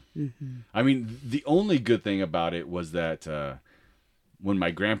wild. I mean, the only good thing about it was that when my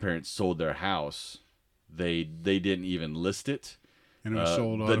grandparents sold their house, they didn't even list it. And it was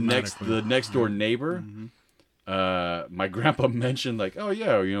sold the automatically. next door neighbor my grandpa mentioned like, oh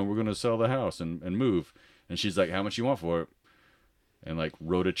yeah, we're gonna sell the house and move, and she's like, how much you want for it? And like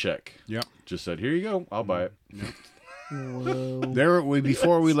wrote a check. Yep. Just said, here you go, I'll buy it. Whoa.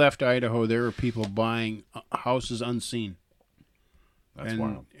 Before we left Idaho, there were people buying houses unseen. That's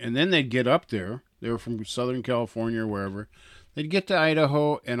wild. And then they'd get up there. They were from Southern California or wherever. They'd get to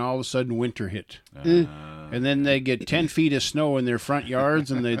Idaho, and all of a sudden winter hit. And then they'd get 10 feet of snow in their front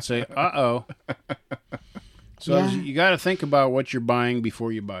yards, and they'd say, uh-oh. So Yeah. you got to think about what you're buying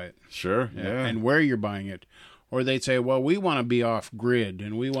before you buy it. Sure. Yeah. And where you're buying it. Or they'd say, well, we want to be off grid,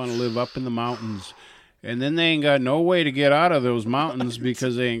 and we want to live up in the mountains. And then they ain't got no way to get out of those mountains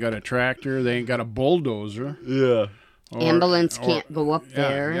because they ain't got a tractor, they ain't got a bulldozer. Yeah. Ambulance can't go up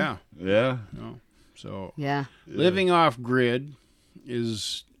there. Yeah. Yeah. So Yeah. living off grid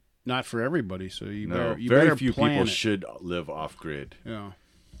is not for everybody. So you No, better very few plan people it. should live off grid. Yeah.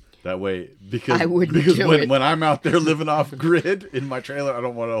 That way, because I wouldn't do when, it. when I'm out there living off grid in my trailer, I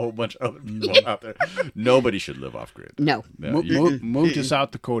don't want a whole bunch of other people out there. Nobody should live off grid. No. No, you- Move to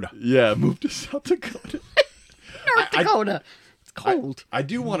South Dakota. yeah, move to South Dakota. North Dakota. It's cold. I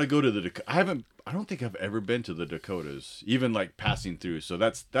do want to go to the Dakota. I don't think I've ever been to the Dakotas, even like passing through. So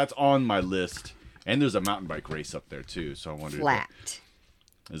that's on my list. And there's a mountain bike race up there too. So I wonder. Flat.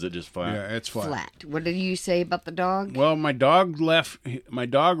 Is it just flat? Yeah, it's flat. Flat. What did you say about the dog? Well, my dog left. My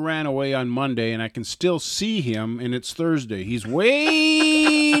dog ran away on Monday, and I can still see him. And it's Thursday. He's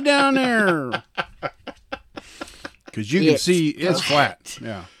way down there. Because you can It's see it's flat.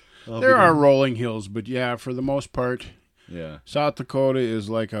 Yeah, there are rolling hills, but yeah, for the most part, Yeah, South Dakota is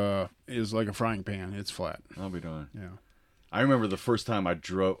like a frying pan. It's flat. I'll be darned. Yeah. I remember the first time I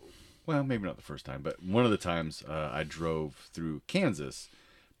drove. Well, maybe not the first time, but one of the times I drove through Kansas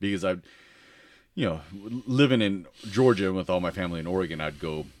because living in Georgia with all my family in Oregon, I'd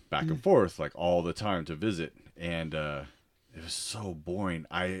go back and forth like all the time to visit, and it was so boring.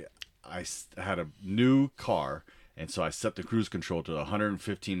 I had a new car, and so I set the cruise control to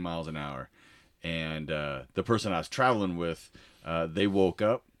 115 miles an hour, and the person I was traveling with, they woke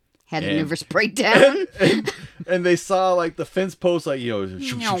up. Had a And- nervous breakdown. And they saw like the fence post, like, shoop,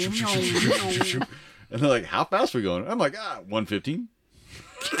 shoop, shoop, shoop, shoop, shoop, shoop, shoop, shoop. And they're like, how fast are we going? I'm like, 115.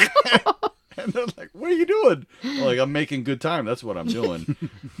 And they're like, what are you doing? I'm like, I'm making good time. That's what I'm doing.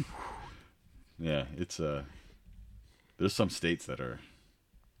 Yeah, it's there's some states that are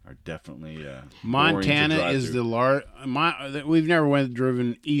definitely boring to Montana drive is through. the large. We've never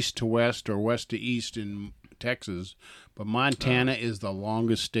driven east to west or west to east in Texas, but Montana is the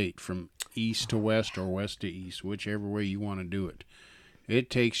longest state from east to west or west to east, whichever way you want to do it. It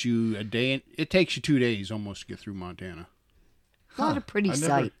takes you a day. It takes you 2 days almost to get through Montana. A lot of pretty I never-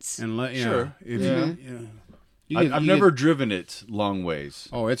 sights. And Sure. if Yeah. I've you never driven it long ways.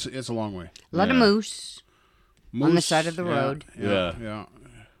 Oh, it's a long way. A lot of Yeah. moose. On the Moose, side of the road. Yeah. Yeah.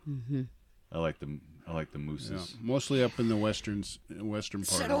 yeah. I like the mooses. Mostly up in the western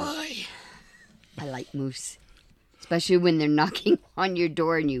part. of it. I like moose. Especially when they're knocking on your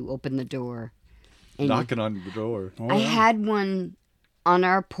door and you open the door. And Knocking on the door. Oh, I yeah. had one on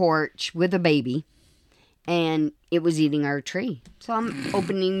our porch with a baby, and it was eating our tree. So I'm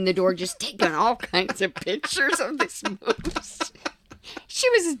opening the door, just taking all kinds of pictures of this moose. She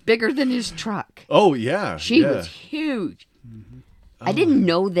was bigger than his truck. Oh yeah, She yeah. was huge. I didn't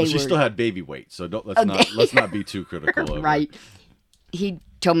know they Well, she were still had baby weight, so let's not be too critical of her. right. He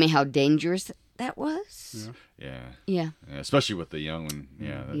told me how dangerous that was. Yeah. Yeah, Yeah, especially with the young one.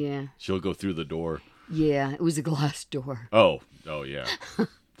 Yeah. yeah, She'll go through the door. yeah. It was a glass door. Oh yeah.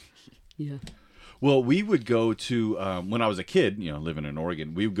 Yeah. Well, we would go to when I was a kid, living in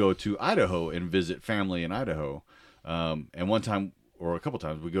Oregon. We would go to Idaho and visit family in Idaho. And one time or a couple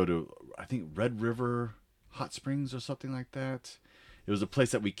times, we go to I think Red River Hot Springs or something like that. It was a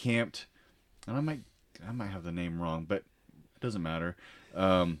place that we camped, and I might have the name wrong, but it doesn't matter.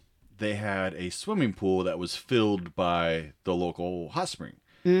 They had a swimming pool that was filled by the local hot spring,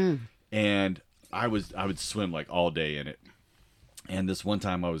 and I would swim like all day in it. And this one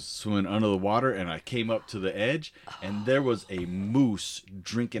time I was swimming under the water, and I came up to the edge, and there was a moose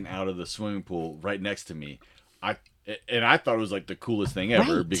drinking out of the swimming pool right next to me. I thought it was like the coolest thing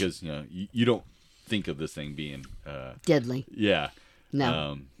ever Right. because you don't think of this thing being Deadly. yeah.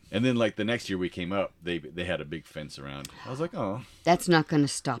 No. And then like the next year we came up, they had a big fence around. I was like, oh That's not going to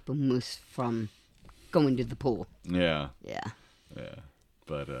stop a moose from going to the pool. yeah, Yeah.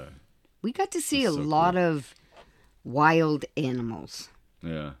 but We got to see a That's so lot of wild animals.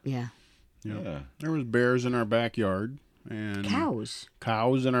 yeah, Yeah. yeah. There was bears in our backyard and Cows.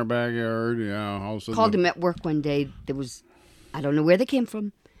 in our backyard. Yeah, also Called him at work one day. There was, I don't know where they came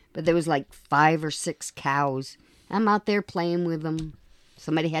from, but there was like 5 or 6 cows. I'm out there playing with them.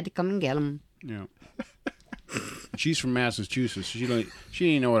 Somebody had to come and get them. Yeah. She's from Massachusetts. She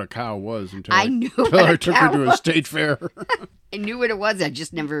didn't know what a cow was until I knew until what I a took cow her to a was. state fair. I knew what it was. I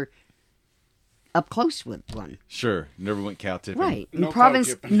just never up close with one. Sure. Never went cow tipping. Right. In No cow Province,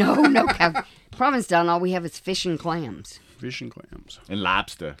 tipping. no cow. Provincetown, all we have is fish and clams. Fish and clams. And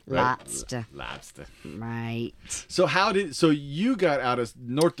lobster. Right? Lobster. Lobster. Right. So you got out of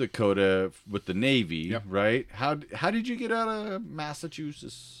North Dakota with the Navy, Yep. right? How did you get out of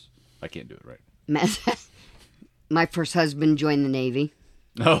Massachusetts? I can't do it right. My first husband joined the Navy.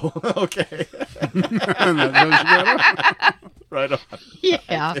 Oh, okay. And that goes together. Right on.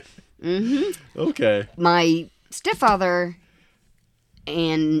 Yeah. Okay. My stepfather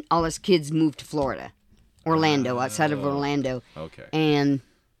and all his kids moved to Florida, Orlando, outside of Orlando. Okay. And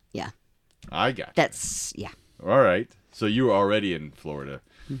yeah, I got you. that's, yeah. All right. So you were already in Florida.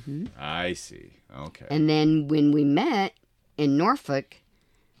 I see. Okay. And then when we met in Norfolk,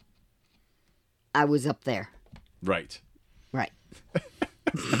 I was up there. Right. Right.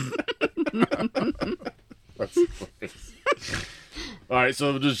 All right,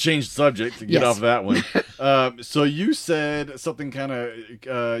 so we'll just change the subject to get Yes. off that one. So you said something kind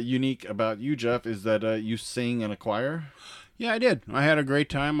of unique about you, Jeff, is that you sing in a choir? Yeah, I did. I had a great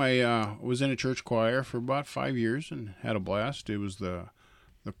time. I was in a church choir for about 5 years and had a blast. It was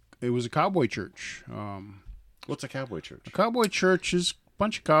it was a cowboy church. What's a cowboy church? A cowboy church is a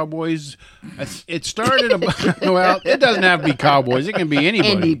bunch of cowboys. It started about, well, it doesn't have to be cowboys. It can be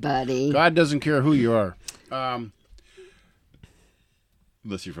anybody. Anybody. God doesn't care who you are.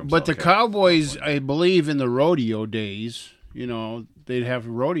 Unless you're from But the South Carolina. cowboys, I believe, in the rodeo days, they'd have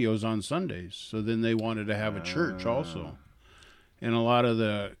rodeos on Sundays. So then they wanted to have a church also. And a lot of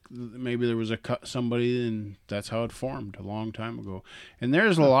maybe there was somebody, and that's how it formed a long time ago. And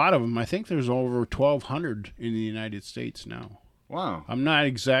there's a lot of them. I think there's over 1,200 in the United States now. Wow. I'm not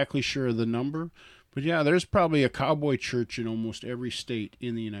exactly sure of the number, but yeah, there's probably a cowboy church in almost every state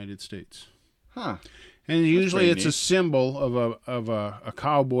in the United States. Huh. And usually pretty it's a neat. symbol of a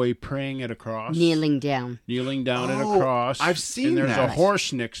cowboy praying at a cross. Kneeling down. Kneeling down at Oh, a cross. I've seen and there's that. a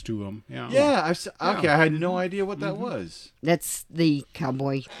horse next to him. Yeah. Yeah. Okay, I had no idea what that was. That's the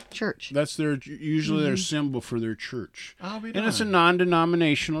cowboy church. That's usually their symbol for their church. I'll be And it's a darned.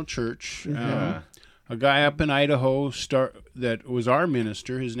 non-denominational church. Yeah. A guy up in Idaho that was our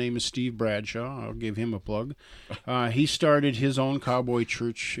minister. His name is Steve Bradshaw. I'll give him a plug. He started his own cowboy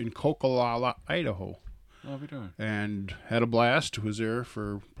church in Coquilala, Idaho, I'll be darned. and had a blast. Was there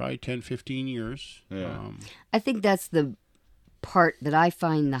for probably 10, 15 years. Yeah. I think that's the part that I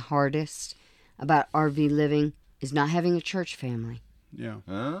find the hardest about RV living is not having a church family. Yeah.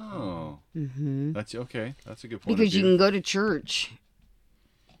 Oh. That's okay. That's a good point. Mm-hmm. Because you can go to church.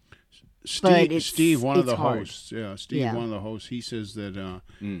 Steve, one of it's the hard. hosts. Yeah, Steve, Yeah. one of the hosts. He says that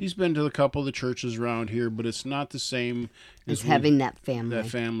he's been to a couple of the churches around here, but it's not the same Is as having that family. that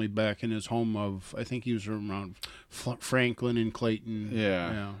family back in his home of. I think he was from around Franklin and Clayton.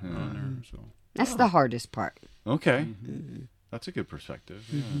 Yeah. around there. So That's the hardest part. Okay. That's a good perspective.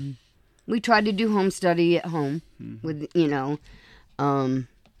 Yeah. We tried to do home study at home with,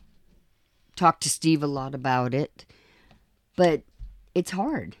 talk to Steve a lot about it. But it's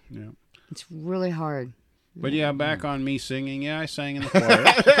hard. yeah. It's really hard. But yeah, back on me singing. Yeah, I sang in the choir.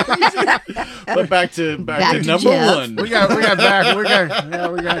 But back to Back to number Jeff. one. we got kind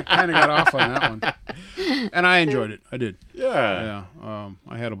of got off on that one, and I enjoyed it. I did. Yeah. Yeah,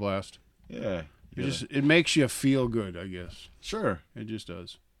 I had a blast. Yeah. It makes you feel good, I guess. Sure. It just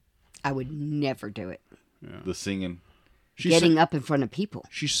does. I would never do it. The singing. Getting up in front of people.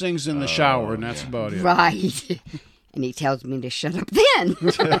 She sings in the shower, and that's about it. Right. And he tells me to shut up then.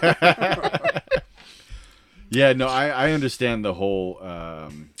 Yeah, no, I understand the whole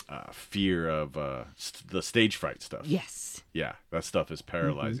fear of the stage fright stuff. Yes. Yeah, that stuff is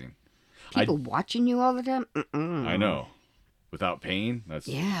paralyzing. People watching you all the time. Mm-mm. I know. Without pain, that's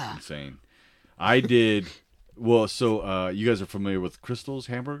Yeah. insane. I did. Well, so you guys are familiar with Crystal's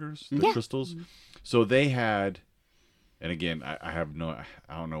hamburgers? The Yeah. Crystals? So they had, and again, I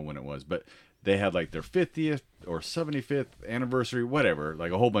don't know when it was, but they had like their 50th or 75th anniversary, whatever,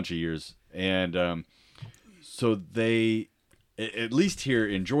 like a whole bunch of years. And so they, at least here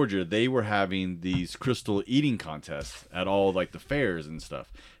in Georgia, they were having these crystal eating contests at all like the fairs and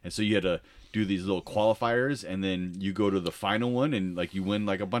stuff. And so you had to do these little qualifiers, and then you go to the final one, and like you win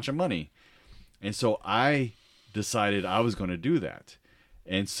like a bunch of money. And so I decided I was going to do that.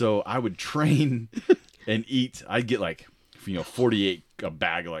 And so I would train and eat. I'd get like, 48, a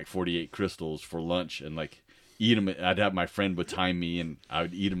bag of like 48 crystals for lunch, and like eat them. I'd have my friend would time me, and I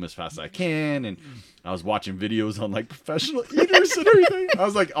would eat them as fast as I can. And I was watching videos on like professional eaters and everything. I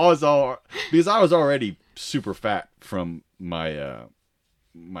was like, because I was already super fat from my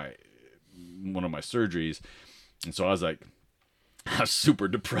one of my surgeries, and so I was super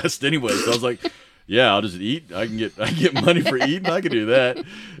depressed anyway. So I was like, yeah, I'll just eat. I can get money for eating. I can do that.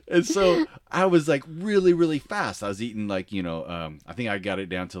 And so I was like really, really fast. I was eating like, I think I got it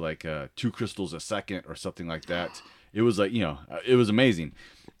down to like 2 crystals a second or something like that. It was like, it was amazing.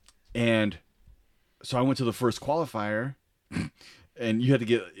 And so I went to the first qualifier, and you had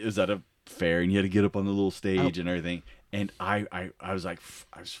to it was at a fair, and you had to get up on the little stage and everything. And I was like,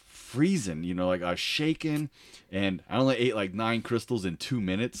 I was freezing, like I was shaking, and I only ate like 9 crystals in 2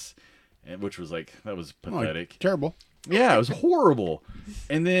 minutes, which was like, that was pathetic. Terrible. Yeah, it was horrible.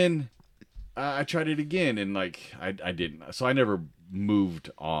 And then I tried it again, and like I didn't. So I never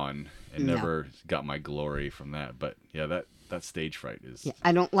moved on and never got my glory from that. But yeah, that stage fright is. Yeah,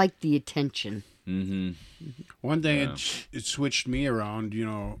 I don't like the attention. Mm-hmm. One thing it switched me around,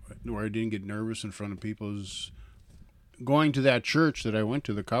 where I didn't get nervous in front of people is going to that church that I went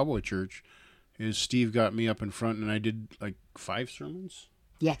to, the Cowboy Church. Is Steve got me up in front, and I did like 5 sermons.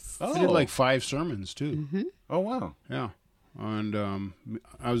 Yes. Oh. I did like 5 sermons too. Mm-hmm. Oh wow. Yeah, and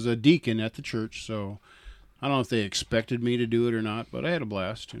I was a deacon at the church, so I don't know if they expected me to do it or not, but I had a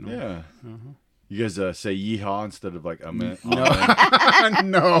blast. Yeah. You guys say yeehaw instead of like amen? No.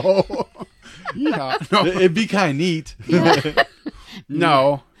 No. Yeehaw. No. It'd be kind of neat.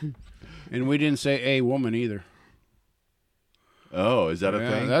 No. And we didn't say a woman either. Oh, is that a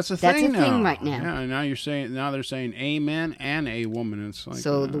thing? That's a That's thing a now. thing right now. Yeah, and now they're saying amen and a woman. It's like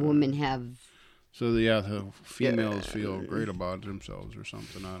So the women have. So the females feel great about themselves or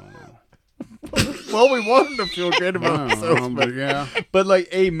something. I don't know. Well, we want them to feel great about I don't themselves, know, but yeah. but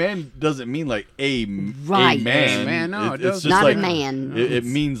like amen doesn't mean like a Right. man. Amen, no, it it's doesn't. just Not like a man. It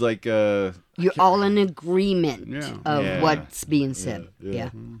means like You're all in agreement Yeah. of Yeah. what's being said. Yeah.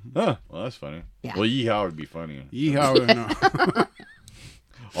 Huh, well, that's funny. Yeah. Well, yeehaw would be funny. Yeehaw. No.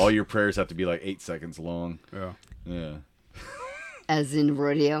 All your prayers have to be like 8 seconds long. Yeah. Yeah, As in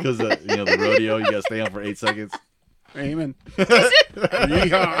rodeo. because the rodeo, you gotta stay on for 8 seconds. Amen.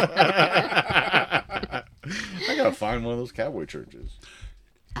 Yeehaw. I gotta find one of those cowboy churches.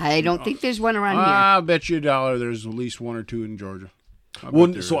 I don't think there's one around here. I'll bet you $1 there's at least 1 or 2 in Georgia.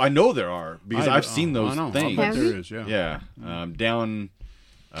 Well, so I know there are because I've seen those I things. bet Have there you? is, yeah. Yeah,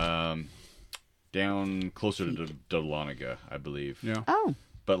 down closer to Dahlonega, I believe. Yeah. Oh,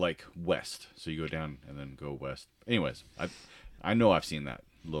 But like west, so you go down and then go west. Anyways, I know I've seen that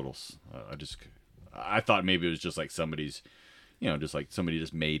little. I thought maybe it was just like somebody's, just like somebody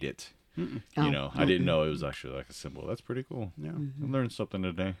just made it. Oh. I didn't know it was actually like a symbol. That's pretty cool. Yeah. I learned something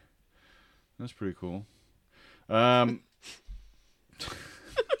today. That's pretty cool.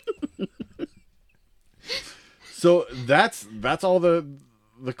 So that's all the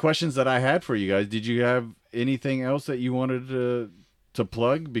questions that I had for you guys. Did you have anything else that you wanted to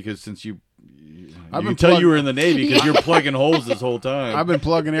plug? Because since you I've can been tell plug- you were in the Navy because you're plugging holes this whole time. I've been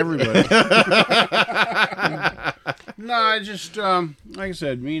plugging everybody. No, I just like I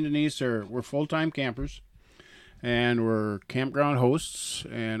said, me and Denise we're full-time campers, and we're campground hosts,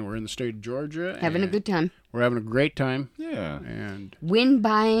 and we're in the state of Georgia. having a and good time. We're having a great time, Yeah. and When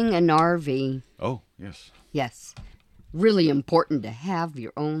buying an RV, Oh, yes. yes, really important to have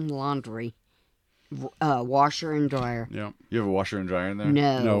your own laundry, washer and dryer. yeah. You have a washer and dryer in there?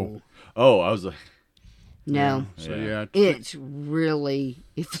 No. Oh, I was like, No. So Yeah. yeah, It's really,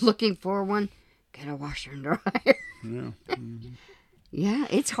 if looking for one, get a washer and dryer. yeah. Yeah,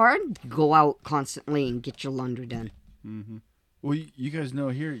 it's hard to go out constantly and get your laundry done. well, you guys know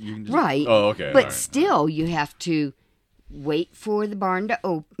here you can just. Right. Oh, okay. But all right. still, you have to wait for the barn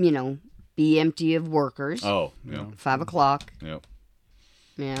to be empty of workers. Oh, yeah. 5 o'clock. Yep.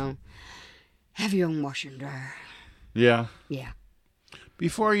 Have your own washer and dryer. Yeah. Yeah.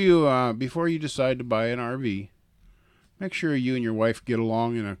 Before you decide to buy an RV, make sure you and your wife get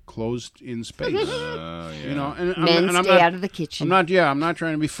along in a closed-in space. Yeah. And Men I'm stay not, out of the kitchen. I'm not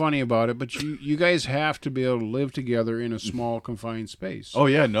trying to be funny about it, but you guys have to be able to live together in a small confined space. Oh,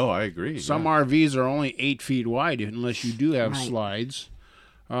 yeah. No, I agree. Some yeah. RVs are only 8 feet wide unless you do have Right. slides.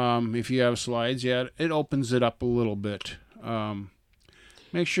 If you have slides, yeah, it opens it up a little bit.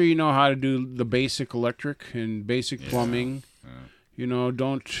 Make sure you know how to do the basic electric and basic plumbing.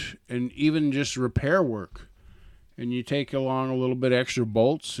 And even just repair work. And you take along a little bit extra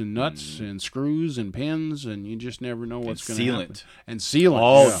bolts and nuts and screws and pins, and you just never know what's going to happen. sealant. And sealant.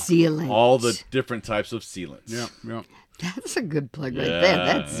 All yeah. Sealant. All the different types of sealants. Yeah, yeah. That's a good plug right there.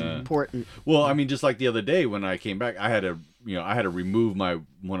 That's Yeah. important. Well, I mean, just like the other day when I came back, I had to remove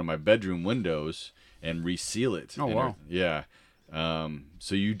one of my bedroom windows and reseal it. Oh, And wow. yeah.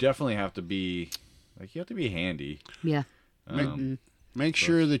 So you definitely have to be handy. Yeah. Make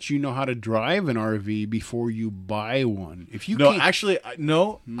sure that you know how to drive an RV before you buy one. If you No, can't, actually,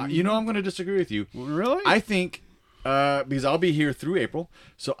 no. You know, I'm going to disagree with you. really, I think because I'll be here through April,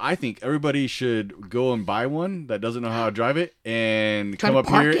 so I think everybody should go and buy one that doesn't know how to drive it and Try come to up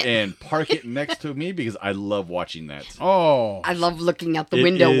park here it. and park it next to me because I love watching that. oh, I love looking out the It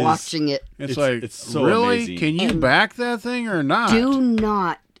window is- watching it. it's it's- like it's so really. amazing. Can you And back that thing or not? Do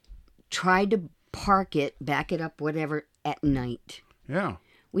not try to park it, back it up, whatever, at night. Yeah.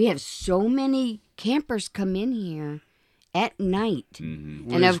 We have so many campers come in here at night. Mm-hmm.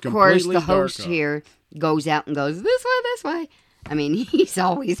 When And it's of course, completely the dark host out. here goes out and goes, this way. I mean, he's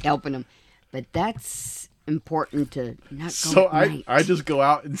always helping them. But that's important to not go So at night. I just go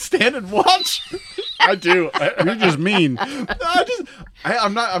out and stand and watch. I do. You're just mean.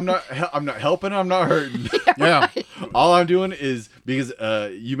 I'm not helping. I'm not hurting. Yeah. All I'm doing is because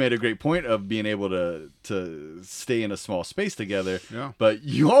you made a great point of being able to stay in a small space together. Yeah. But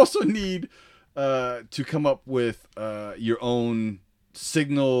you also need to come up with your own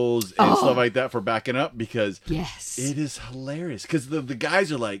signals and stuff like that for backing up because Yes. it is hilarious because the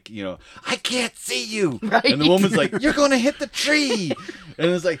guys are like, I can't see you, Right. and the woman's like, you're gonna hit the tree,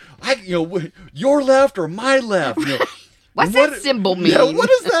 and it's like, your left or my left. What's What- that symbol mean? Yeah, what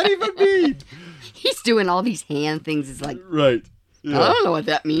does that even mean? He's doing all these hand things. It's like, Right. I Yeah. don't know what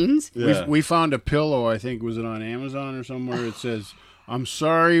that means. Yeah. We found a pillow. I think was it on Amazon or somewhere. It says, "I'm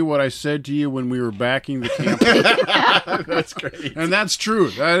sorry what I said to you when we were backing the camper." That's great. And that's true.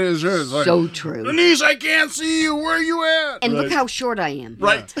 That is true. It's like, So true. Denise, I can't see you. Where are you at? And look Right. how short I am.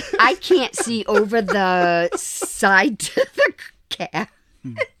 Right. I can't see over the side to the cab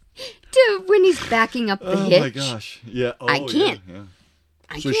to when he's backing up the Oh hitch. my gosh. Yeah. Oh, I can't. Yeah.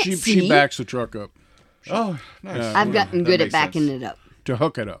 I So can't she see. backs the truck up Oh, nice. Yeah. I've gotten That good at makes backing sense. it up. to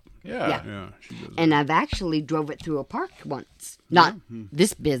hook it up. Yeah. Yeah. Yeah, she does. And I've actually drove it through a park once. Not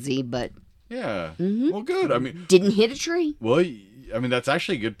this busy, but Yeah. Mm-hmm. Well, good. I mean, didn't hit a tree. that's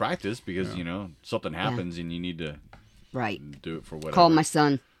actually good practice because something happens and you need to Right. do it for whatever. Call my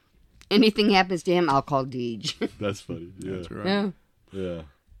son. Anything happens to him, I'll call Deej. That's funny. Yeah. That's right. Yeah. Yeah.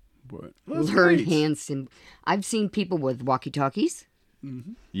 But Well, that's Learn great. hand symbol. I've seen people with walkie-talkies,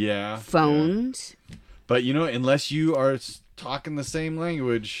 Yeah. phones. But unless you are talking the same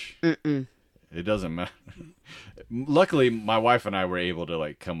language, it doesn't matter. Luckily, my wife and I were able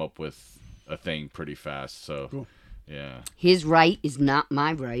to come up with a thing pretty fast. So, Cool. yeah. His right is not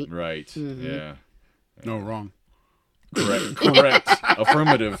my right. Right. Mm-hmm. Yeah. no, wrong. Correct. Correct.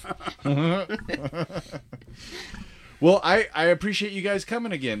 Affirmative. Well, I appreciate you guys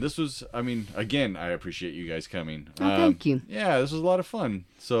coming again. This was, I appreciate you guys coming. Oh, thank you. Yeah, this was a lot of fun.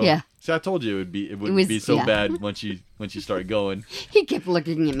 So, Yeah. See, I told you it wouldn't was- be so yeah. bad once you start going. He kept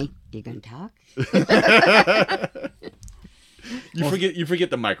looking at me. You gonna talk? You forget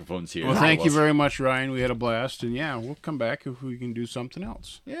the microphones here. Well, thank you very much, Ryan. We had a blast, and yeah, we'll come back if we can do something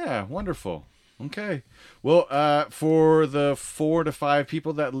else. Yeah, wonderful. Okay. Well, for the 4 to 5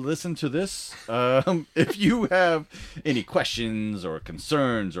 people that listen to this, if you have any questions or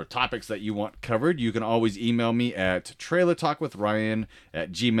concerns or topics that you want covered, you can always email me at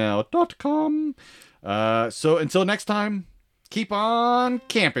trailertalkwithryan@gmail.com. So until next time, keep on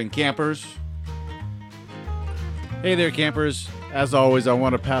camping, campers. Hey there, campers. As always, I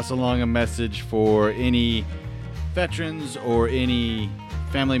want to pass along a message for any veterans or any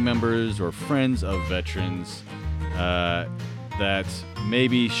family members or friends of veterans that may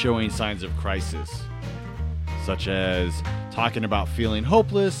be showing signs of crisis, such as talking about feeling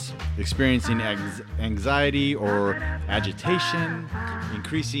hopeless, experiencing anxiety or agitation,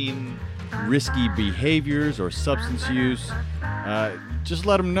 increasing risky behaviors or substance use. Just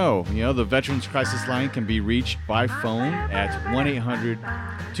let them know. The Veterans Crisis Line can be reached by phone at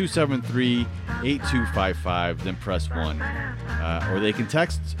 1-800-273-8255, then press 1. Or they can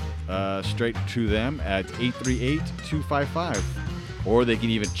text straight to them at 838-255. Or they can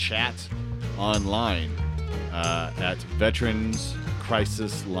even chat online at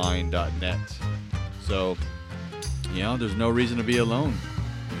veteranscrisisline.net. So, there's no reason to be alone.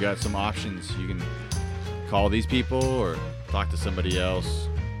 You got some options. You can call these people or talk to somebody else,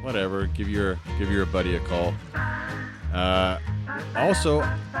 whatever. Give your buddy a call. Also,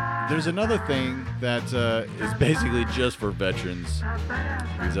 there's another thing that is basically just for veterans,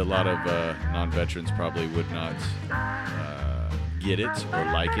 because a lot of non-veterans probably would not get it or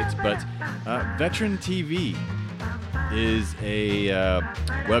like it. But Veteran TV. is a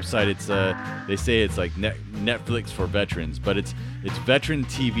website. It's they say it's like Netflix for veterans, but it's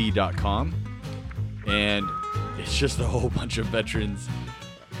veterantv.com, and it's just a whole bunch of veterans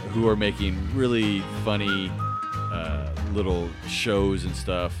who are making really funny little shows and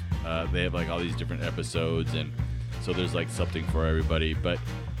stuff. They have like all these different episodes, and so there's like something for everybody. But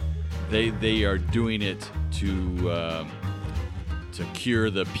they are doing it to cure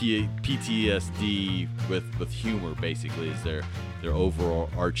the PTSD with humor. Basically, is their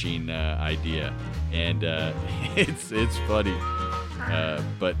overarching idea, and it's funny.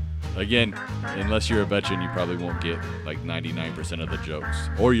 But again, unless you're a veteran, you probably won't get like 99% of the jokes,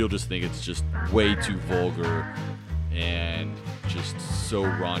 or you'll just think it's just way too vulgar and just so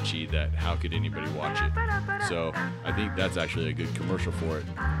raunchy that how could anybody watch it? So I think that's actually a good commercial for it.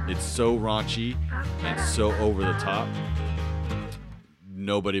 It's so raunchy and so over the top,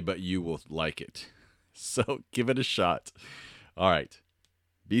 nobody but you will like it. So give it a shot. All right.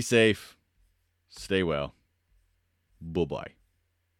 Be safe. Stay well. Bye-bye.